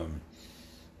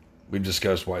 We've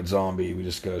discussed White Zombie. We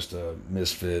discussed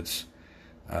Misfits.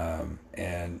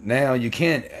 And now you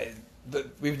can't...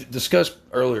 we've discussed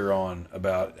earlier on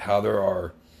about how there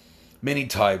are many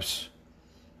types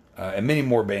and many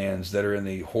more bands that are in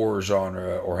the horror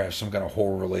genre or have some kind of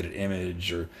horror-related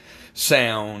image or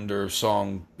sound or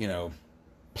song,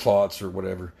 plots or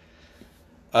whatever.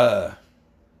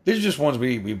 These are just ones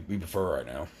we prefer right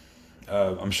now.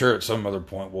 I'm sure at some other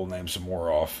point we'll name some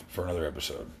more off for another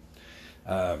episode.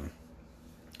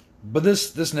 But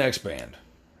this next band,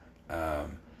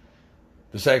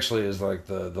 this actually is like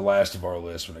the last of our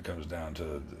list when it comes down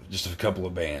to just a couple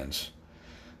of bands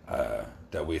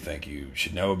that we think you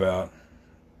should know about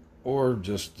or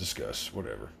just discuss,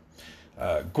 whatever.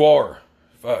 Gwar.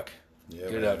 Fuck. Yeah,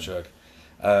 Get it out, Chuck.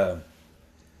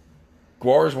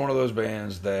 Gwar is one of those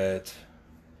bands that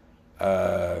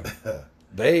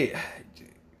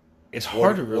it's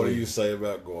hard to really... What do you say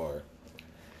about Gwar?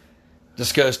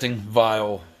 Disgusting,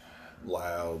 vile,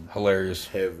 loud, hilarious,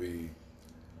 heavy,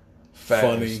 fast.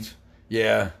 Funny.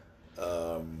 Yeah.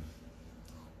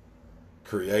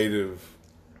 Creative.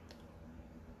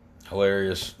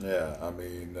 Hilarious. Yeah, I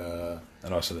mean... I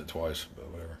know I said it twice, but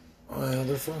whatever. Well,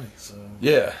 they're funny, so...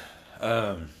 Yeah.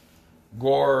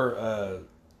 Gwar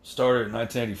started in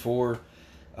 1984.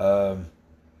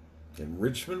 In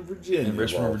Richmond, Virginia.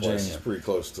 It's pretty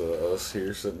close to us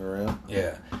here sitting around.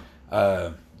 Yeah.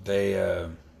 They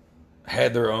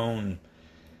had their own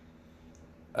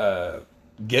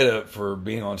get up for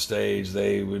being on stage.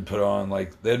 They would put on,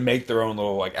 like, they'd make their own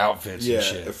little, like, outfits and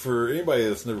shit. Yeah, for anybody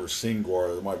that's never seen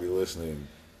Gwar that might be listening.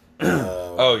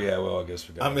 Oh, yeah, well, I guess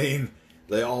we got I mean,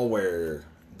 they all wear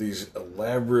these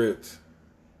elaborate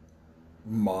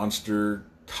monster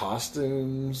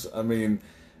costumes. I mean,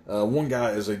 one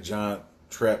guy is a giant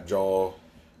trap jaw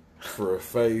for a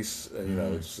face. And, you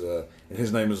know, it's and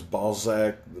his name is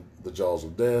Balzac, the Jaws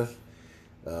of Death.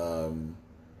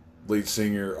 Lead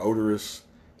singer Odorous.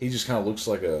 He just kind of looks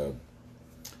like a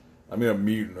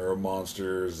mutant or a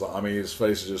monster. I mean, his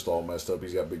face is just all messed up.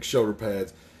 He's got big shoulder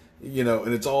pads, you know,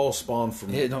 and it's all spawned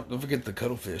from. Yeah, don't forget the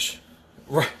cuttlefish.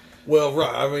 Right. Well,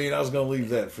 right. I mean, I was going to leave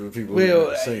that for the people who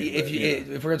haven't seen it.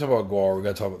 If we're going to talk about Gwar, we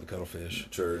got to talk about the cuttlefish.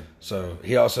 Sure. So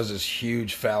he also has this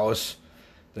huge phallus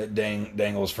that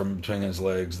dangles from between his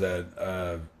legs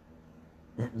that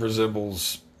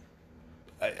resembles,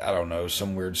 I don't know,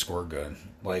 some weird squirt gun,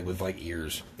 like with like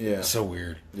ears. Yeah. It's so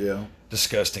weird. Yeah.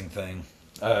 Disgusting thing.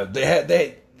 They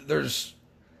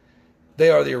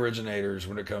are the originators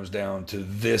when it comes down to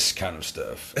this kind of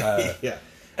stuff. Yeah.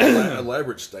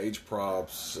 Elaborate stage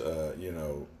props, you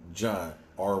know, giant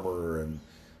armor, and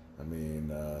I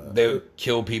mean... they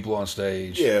kill people on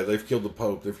stage. Yeah, they've killed the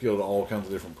Pope. They've killed all kinds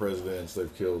of different presidents.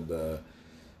 They've killed,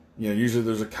 you know, usually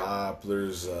there's a cop.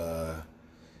 There's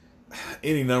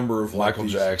any number of... Michael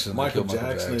Jackson. Michael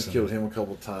Jackson, they've killed him a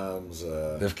couple times.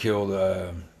 They've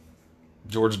killed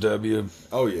George W.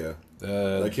 Oh, yeah.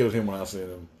 They killed him when I seen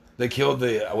him. They killed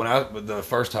the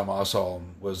first time I saw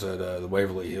them was at the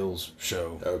Waverly Hills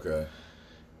show. Okay.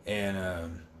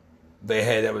 And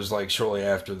that was like shortly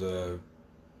after the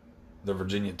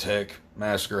Virginia Tech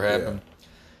massacre happened.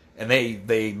 Yeah. And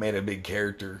they made a big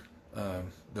character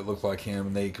that looked like him,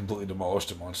 and they completely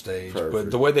demolished him on stage. Perfect. But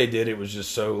the way they did it was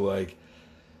just so, like,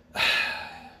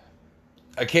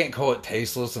 I can't call it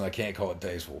tasteless and I can't call it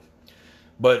tasteful.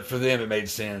 But for them it made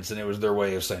sense, and it was their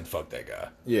way of saying fuck that guy.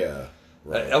 Yeah.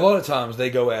 Right. A lot of times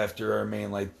they go after, I mean,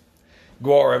 like,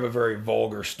 Gwar have a very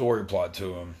vulgar story plot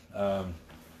to them.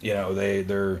 You know,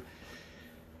 they're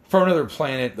from another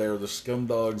planet. They're the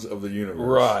scumdogs of the universe.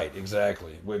 Right,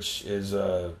 exactly. Which is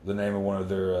the name of one of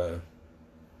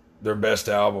their best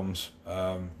albums,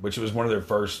 which was one of their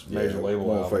first major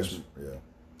label albums. It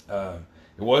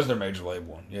was their major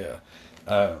label one, yeah.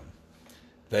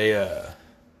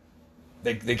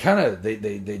 They kind of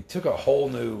they took a whole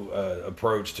new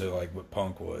approach to like what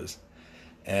punk was,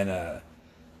 and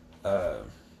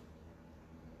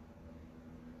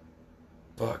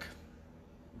fuck,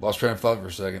 lost train of thought for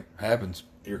a second. Happens.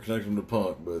 You're connecting to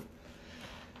punk, but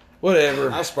whatever.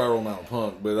 I spiral out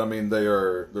punk, but I mean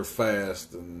they're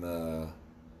fast and I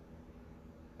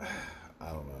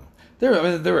don't know. They were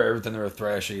everything. They were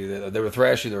thrashy. They were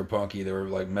thrashy. They were punky. They were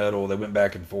like metal. They went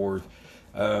back and forth.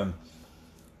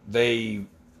 They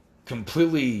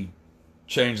completely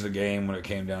changed the game when it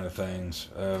came down to things.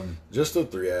 Just the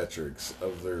theatrics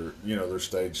of their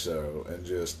stage show, and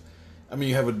just, I mean,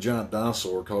 you have a giant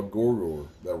dinosaur called Gorgor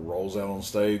that rolls out on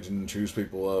stage and chews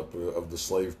people up of the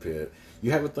slave pit. You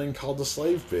have a thing called the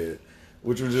slave pit,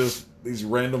 which are just these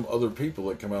random other people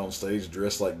that come out on stage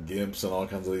dressed like gimps and all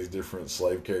kinds of these different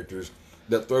slave characters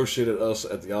that throw shit at us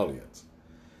at the audience.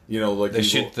 You know, like they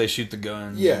shoot the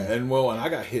guns. Yeah, and I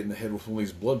got hit in the head with one of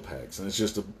these blood packs, and it's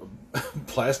just a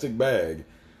plastic bag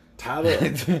tied up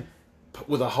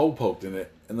with a hole poked in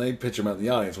it, and they pitch them out in the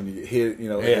audience when you get hit. You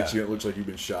know, it hits you, it looks like you've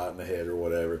been shot in the head or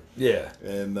whatever. Yeah,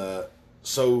 and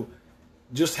so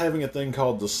just having a thing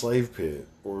called the slave pit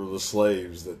or the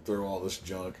slaves that throw all this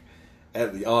junk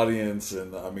at the audience,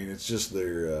 and I mean, it's just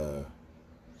their.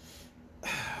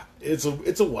 It's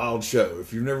a wild show.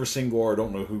 If you've never seen Gwar,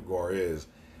 don't know who Gwar is.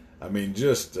 I mean,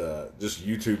 just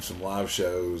YouTube some live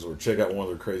shows or check out one of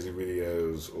their crazy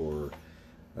videos. Or,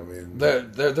 I mean,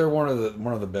 they're one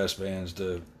of the best bands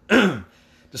to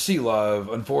to see live.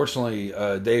 Unfortunately,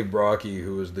 Dave Brocky,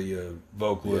 who was the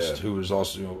vocalist, who was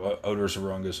also Odorous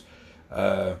Orungus,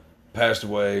 passed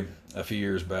away a few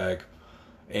years back,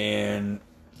 and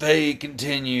they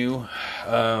continue.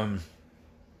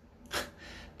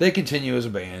 They continue as a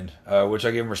band, which I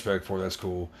give them respect for. That's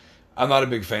cool. I'm not a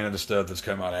big fan of the stuff that's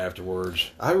come out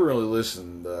afterwards. I haven't really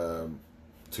listened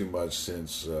too much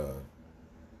since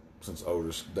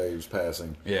Otis Dave's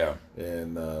passing. Yeah,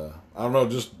 and I don't know,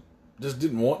 just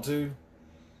didn't want to.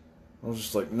 I was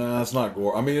just like, nah, it's not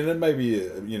Gwar. I mean, and it may be, I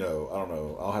don't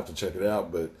know. I'll have to check it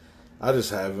out, but I just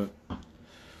haven't.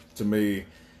 To me,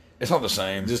 it's not the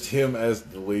same. Just him as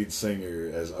the lead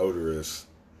singer, as Odorous.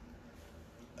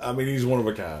 I mean, he's one of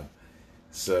a kind.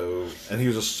 So, and he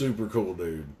was a super cool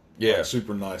dude. Yeah. Like,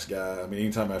 super nice guy. I mean,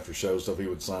 anytime after show stuff, he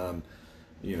would sign,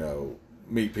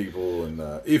 meet people, and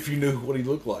if you knew what he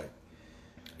looked like.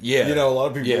 Yeah. A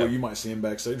lot of people, you might see him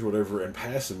backstage or whatever and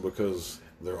pass him because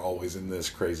they're always in this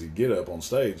crazy get-up on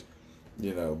stage.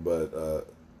 But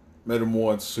met him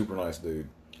once, super nice dude.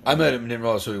 I met him and didn't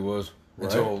realize who he was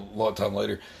until a long time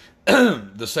later.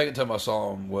 The second time I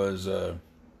saw him was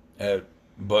at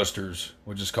Buster's,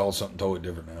 which is called something totally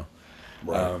different now.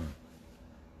 Right.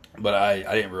 But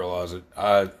I didn't realize it.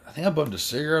 I think I bummed a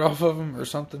cigarette off of him or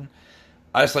something.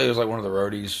 I just thought it was like one of the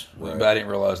roadies, but I didn't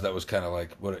realize that was kind of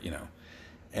like what.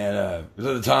 And because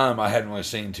at the time I hadn't really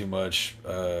seen too much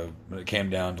when it came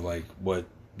down to like what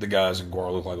the guys in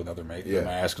Gwar looked like without their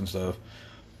mask and stuff.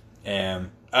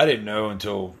 And I didn't know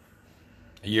until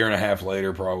a year and a half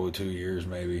later, probably 2 years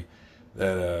maybe,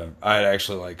 that I had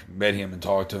actually like met him and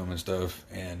talked to him and stuff,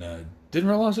 and didn't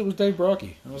realize it was Dave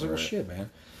Brocky. I was like, well, shit, man.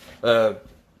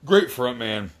 Great front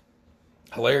man,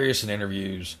 hilarious in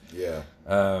interviews. Yeah.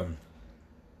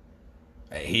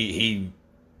 He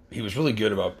was really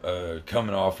good about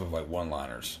coming off of like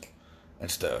one-liners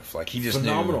and stuff. Like he just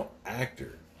phenomenal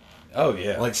actor. Oh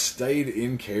yeah, like stayed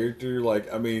in character.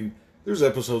 Like I mean, there's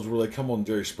episodes where they come on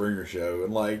Jerry Springer show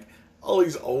and like all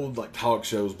these old like talk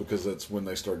shows because that's when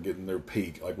they start getting their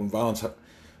peak. Like when Violence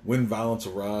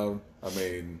Arrived. I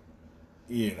mean,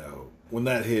 when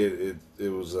that hit, it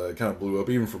was kind of blew up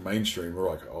even for mainstream. We're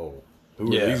like, oh,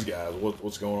 who are these guys?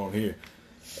 What's going on here?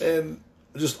 And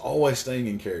just always staying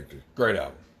in character. Great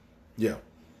album. Yeah.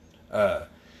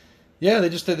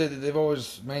 They've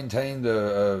always maintained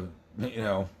that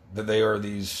they are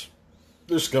these.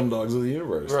 They're scumdogs of the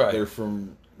universe. Right. They're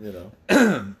from.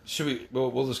 Should we? Well,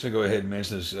 we're just gonna go ahead and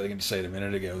mention this. I didn't say it a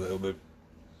minute ago though, but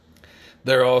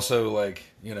they're also like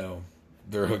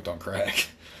they're hooked on crack,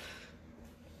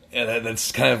 and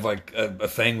that's kind of like a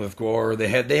thing with Gwar. They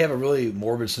have a really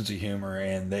morbid sense of humor,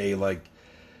 and they like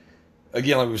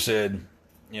again, like we said,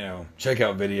 check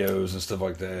out videos and stuff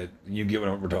like that. You get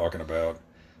what we're talking about,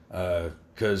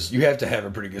 because you have to have a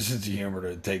pretty good sense of humor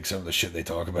to take some of the shit they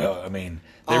talk about. I mean,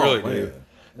 they really do.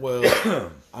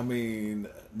 Well, I mean,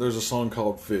 there's a song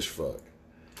called "Fish Fuck,"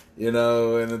 and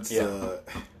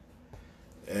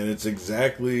it's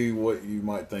exactly what you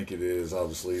might think it is. I'll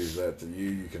just leave that to you.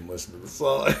 You can listen to the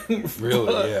song. Really,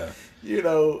 but, yeah.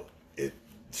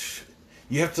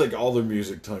 You have to take all their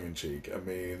music tongue in cheek. I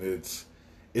mean, it's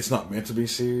not meant to be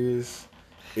serious.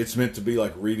 It's meant to be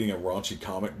like reading a raunchy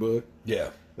comic book.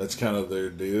 Yeah, that's kind of their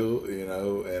deal,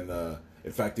 And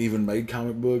in fact, even made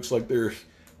comic books like they're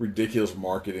ridiculous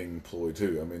marketing ploy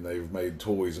too. I mean, they've made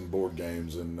toys and board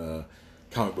games and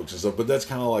comic books and stuff, but that's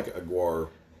kind of like a Gwar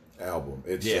album.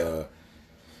 It's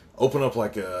open up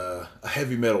like a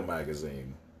heavy metal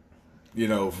magazine. I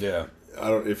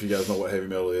don't if you guys know what heavy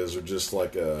metal is, or just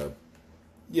like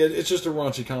it's just a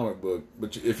raunchy comic book.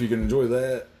 But if you can enjoy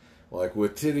that, like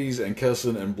with titties and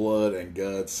cussing and blood and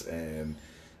guts and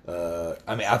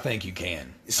I mean, I think you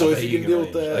can. So if you can deal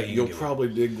with that, you'll probably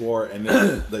dig Gwar, and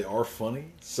they are funny.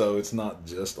 So it's not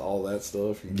just all that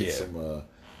stuff. You can get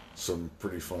some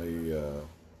pretty funny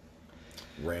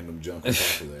random junk on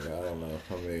top of there. I don't know.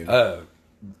 I mean,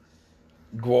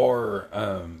 Gwar,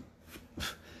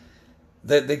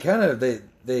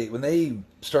 they when they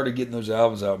started getting those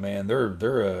albums out, man, their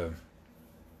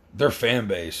fan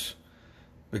base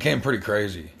became pretty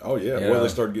crazy. Oh yeah, well they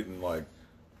started getting like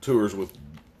tours with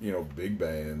big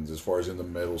bands as far as in the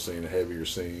metal scene, heavier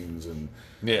scenes, and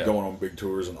going on big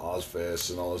tours and Ozfests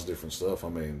and all this different stuff. I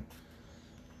mean,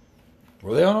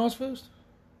 were they on Ozfest?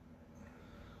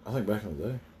 I think back in the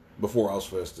day. before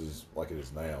Ozfest is like it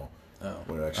is now. Oh,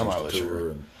 when it actually used to tour.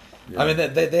 And, I mean,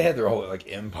 they had their whole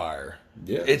like empire.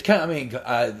 Yeah, it's kind of. I mean,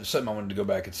 something I wanted to go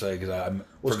back and say because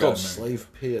it's called Slave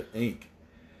Pit Inc.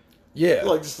 Yeah,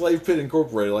 like Slave Pit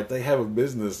Incorporated. Like they have a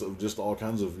business of just all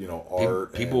kinds of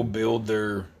art. People build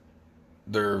their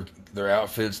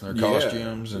outfits and their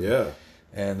costumes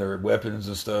and their weapons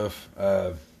and stuff.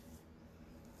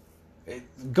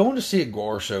 Going to see a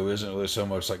Gwar show isn't really so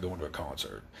much like going to a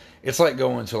concert. It's like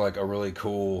going to like a really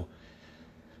cool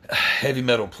heavy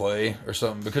metal play or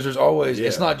something, because there's always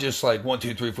it's not just like 1,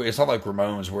 2, 3, 4. It's not like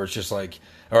Ramones where it's just like,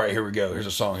 all right, here we go, here's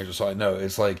a song. No,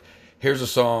 it's like, here's a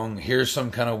song, here's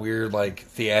some kind of weird like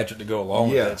theatric to go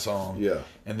along with that song,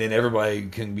 and then everybody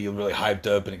can be really hyped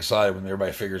up and excited when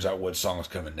everybody figures out what song's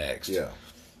coming next.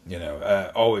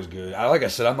 Always good. Like I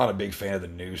said, I'm not a big fan of the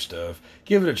new stuff.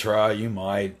 Give it a try, you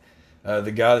might.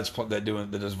 The guy that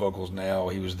does vocals now,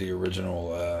 he was the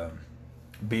original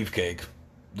Beefcake,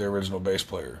 the original bass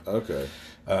player. Okay.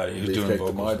 He was doing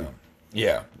vocals now.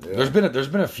 Yeah. There's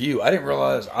been a few. I didn't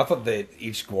realize. I thought that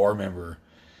each Gwar member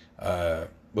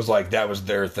was like that was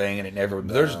their thing, and it never.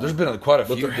 No. There's been quite a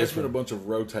few. But there has been a bunch of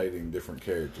rotating different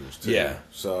characters too. Yeah.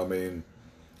 So I mean,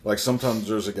 like sometimes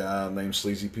there's a guy named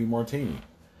Sleazy P. Martini.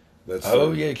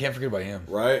 You can't forget about him,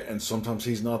 right? And sometimes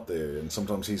he's not there, and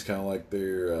sometimes he's kind of like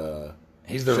their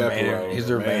he's their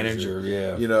manager,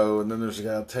 yeah. And then there's a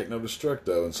guy Techno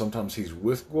Destructo, and sometimes he's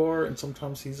with Gwar, and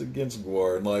sometimes he's against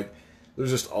Gwar, and like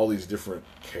there's just all these different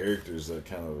characters that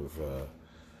kind of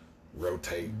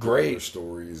rotate great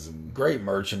stories and great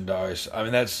merchandise. I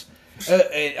mean that's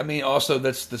also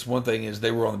that's one thing is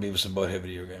they were on the Beavis and Butthead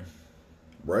video game,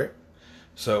 right?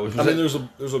 So there's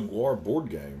a Gwar board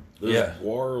game. There's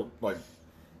Gwar like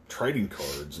trading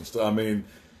cards and stuff. I mean,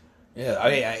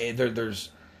 there's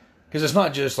because it's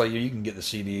not just like you can get the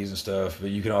CDs and stuff,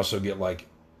 but you can also get like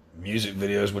music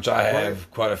videos, which I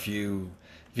have quite a few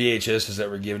VHSs that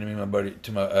were given to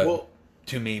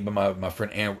me by my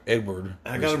friend Edward.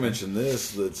 I got to mention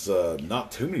this: that's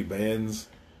not too many bands,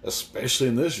 especially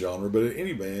in this genre, but in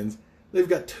any bands, they've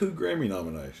got 2 Grammy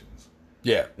nominations.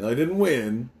 Yeah, now, they didn't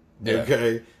win. Yeah.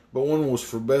 Okay, but one was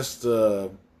for best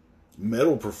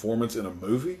metal performance in a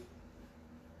movie,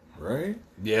 right?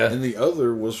 Yeah, and the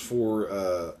other was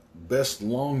for best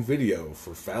long video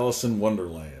for Phallus in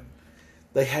Wonderland.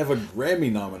 They have a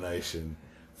Grammy nomination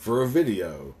for a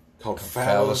video called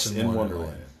Phallus in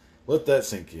Wonderland. Let that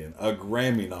sink in. A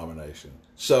Grammy nomination.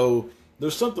 So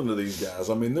there's something to these guys.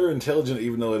 I mean, they're intelligent,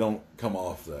 even though they don't come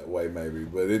off that way, maybe.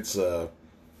 But it's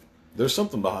there's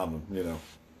something behind them,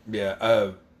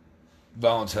 Yeah.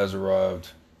 Violence Has Arrived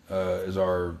is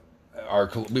our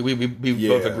we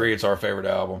both agree it's our favorite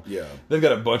album. Yeah, they've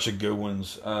got a bunch of good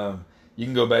ones. You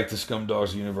can go back to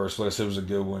Scumdogs Universe. Like I said, was a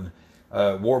good one.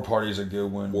 War Party is a good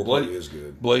one. War Party is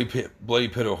good. Bloody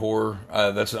Pit of Horror.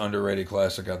 That's an underrated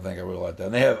classic. I think I really like that.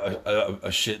 And they have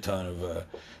a shit ton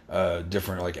of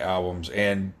different like albums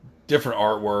and different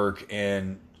artwork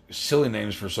and silly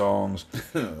names for songs.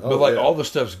 But all the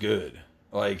stuff's good.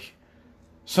 Like.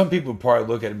 Some people probably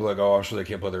look at it and be like, "Oh, I'm sure they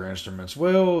can't play their instruments."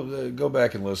 Well, go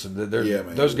back and listen.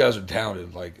 Those guys are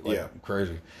talented, like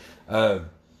crazy. Love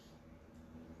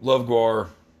Gwar.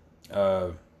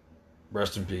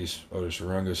 Rest in peace, Otis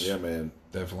Urungus. Yeah, man,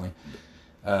 definitely.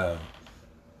 They're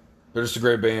just a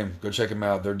great band. Go check them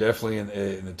out. They're definitely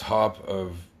in the top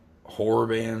of horror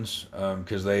bands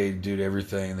because they do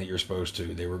everything that you're supposed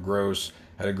to. They were gross,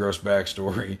 had a gross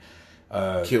backstory.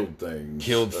 Killed things.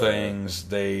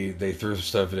 They threw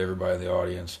stuff at everybody in the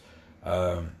audience.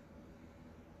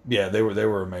 They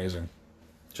were amazing.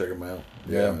 Check them out.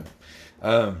 Yeah.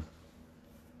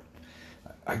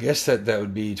 I guess that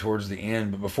would be towards the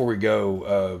end. But before we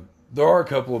go, there are a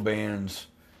couple of bands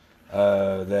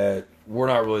that we're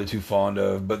not really too fond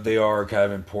of, but they are kind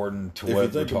of important to what we're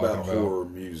talking about. If you think about horror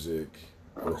music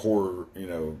or horror,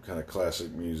 kind of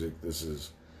classic music,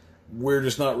 we're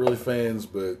just not really fans,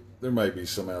 but there may be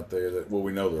some out there that,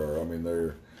 we know there are. I mean,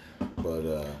 they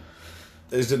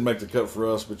just didn't make the cut for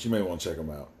us, but you may want to check them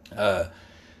out.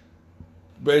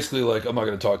 Basically, like, I'm not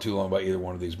going to talk too long about either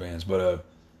one of these bands, but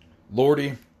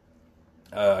Lordy,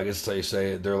 I guess they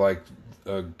say it, they're like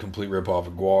a complete ripoff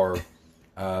of Gwar.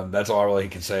 That's all I really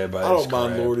can say about it. I don't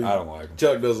mind Lordy. I don't like them.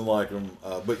 Chuck doesn't like them,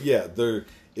 but yeah,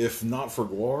 if not for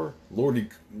Gwar, Lordy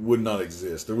would not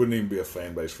exist. There wouldn't even be a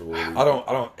fan base for Lordy. I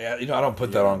don't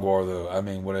put that on Gwar though. I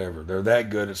mean, whatever. They're that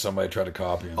good at somebody try to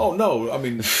copy them. Oh no, I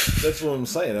mean that's what I'm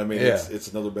saying. I mean,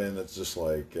 it's another band that's just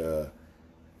like,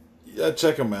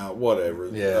 check them out. Whatever.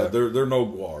 Yeah, they're no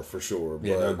Gwar for sure.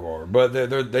 Yeah, no Gwar, but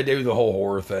they do the whole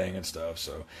horror thing and stuff.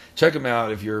 So check them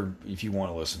out if you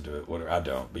want to listen to it. Whatever. I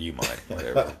don't, but you might.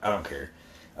 Whatever. I don't care.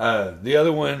 The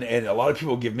other one, and a lot of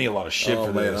people give me a lot of shit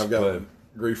for this. I've got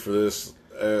grief for this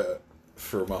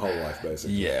for my whole life,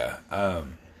 basically. Yeah.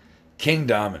 King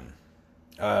Diamond.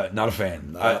 Not a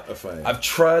fan. Not a fan. I've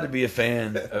tried to be a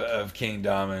fan of King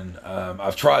Diamond.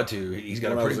 I've tried to. He's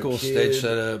got a pretty cool stage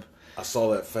setup. I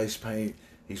saw that face paint.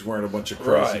 He's wearing a bunch of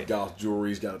crazy goth jewelry.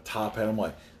 He's got a top hat. I'm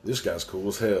like, this guy's cool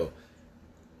as hell.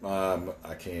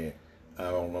 I can't. I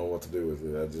don't know what to do with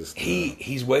it. I just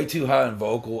he's way too high in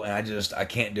vocal, and I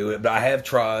can't do it. But I have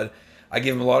tried. I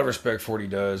give him a lot of respect for what he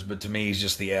does, but to me, he's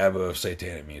just the ABBA of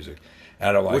satanic music. And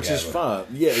I don't like which ABBA. Is fine.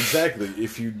 Yeah, exactly.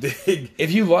 If you dig,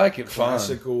 if you like it,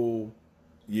 classical,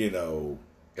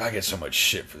 I get so much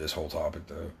shit for this whole topic,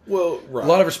 though. Well, right. A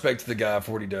lot of respect to the guy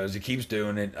for what he does. He keeps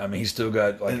doing it. I mean, he's still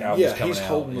got albums coming out. Yeah, he's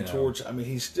holding the torch. I mean,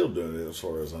 he's still doing it as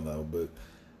far as I know, but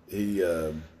he,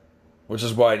 which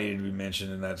is why he needed to be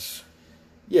mentioned, and that's.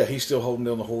 Yeah, he's still holding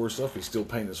down the horror stuff. He's still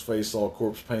painting his face all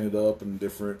corpse painted up and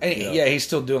different. And he's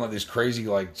still doing these crazy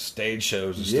stage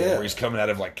shows and stuff where he's coming out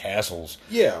of castles.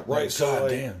 Yeah, right. So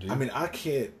damn, dude. I mean, I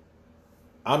can't.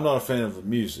 I'm not a fan of the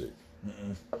music,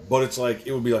 but it's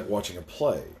it would be like watching a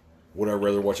play. Would I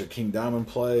rather watch a King Diamond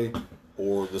play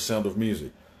or The Sound of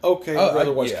Music? Okay, I'd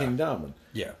rather watch King Diamond.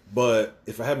 Yeah, but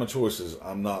if I had my choices,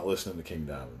 I'm not listening to King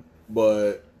Diamond.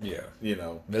 But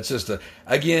that's just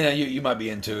again. You might be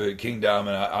into it. King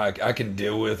Diamond, I can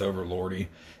deal with over Lordy,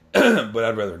 but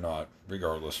I'd rather not,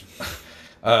 regardless.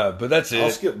 But that's it. I'll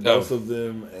skip both of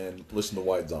them and listen to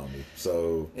White Zombie.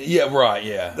 So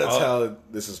that's how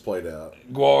this is played out.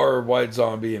 Guar, White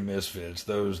Zombie, and Misfits.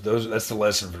 Those. That's the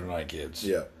lesson for tonight, kids.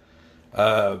 Yeah.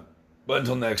 But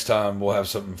until next time, we'll have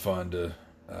something fun to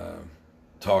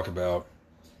talk about.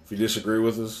 If you disagree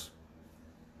with us,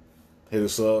 hit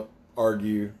us up.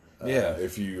 Argue.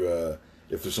 If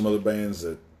there's some other bands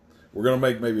that we're gonna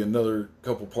make maybe another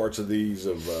couple parts of these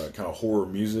of kind of horror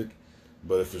music,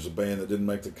 but if there's a band that didn't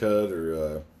make the cut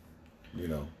or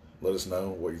let us know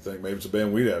what you think. Maybe it's a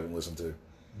band we haven't listened to.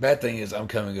 Bad thing is I'm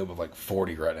coming up with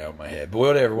 40 right now in my head, but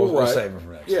whatever, we'll save them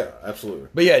for next. Yeah, absolutely.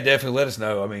 But yeah, definitely let us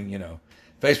know. I mean,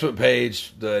 Facebook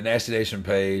page, the Nasty Nation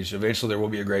page. Eventually there will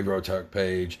be a Graveyard Talk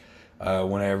page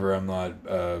whenever I'm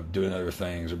not doing other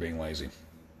things or being lazy.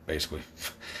 Basically,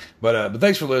 but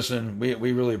thanks for listening.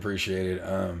 We really appreciate it.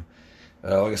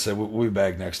 Like I said, we'll be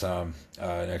back next time,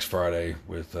 next Friday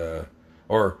with,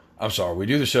 we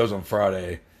do the shows on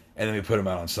Friday and then we put them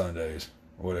out on Sundays,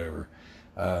 whatever.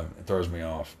 It throws me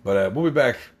off, but we'll be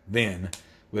back then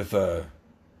with a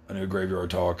new Graveyard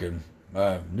Talk and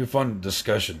new fun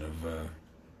discussion of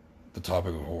the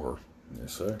topic of horror.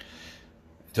 Yes, sir.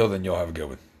 Until then, y'all have a good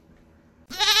one.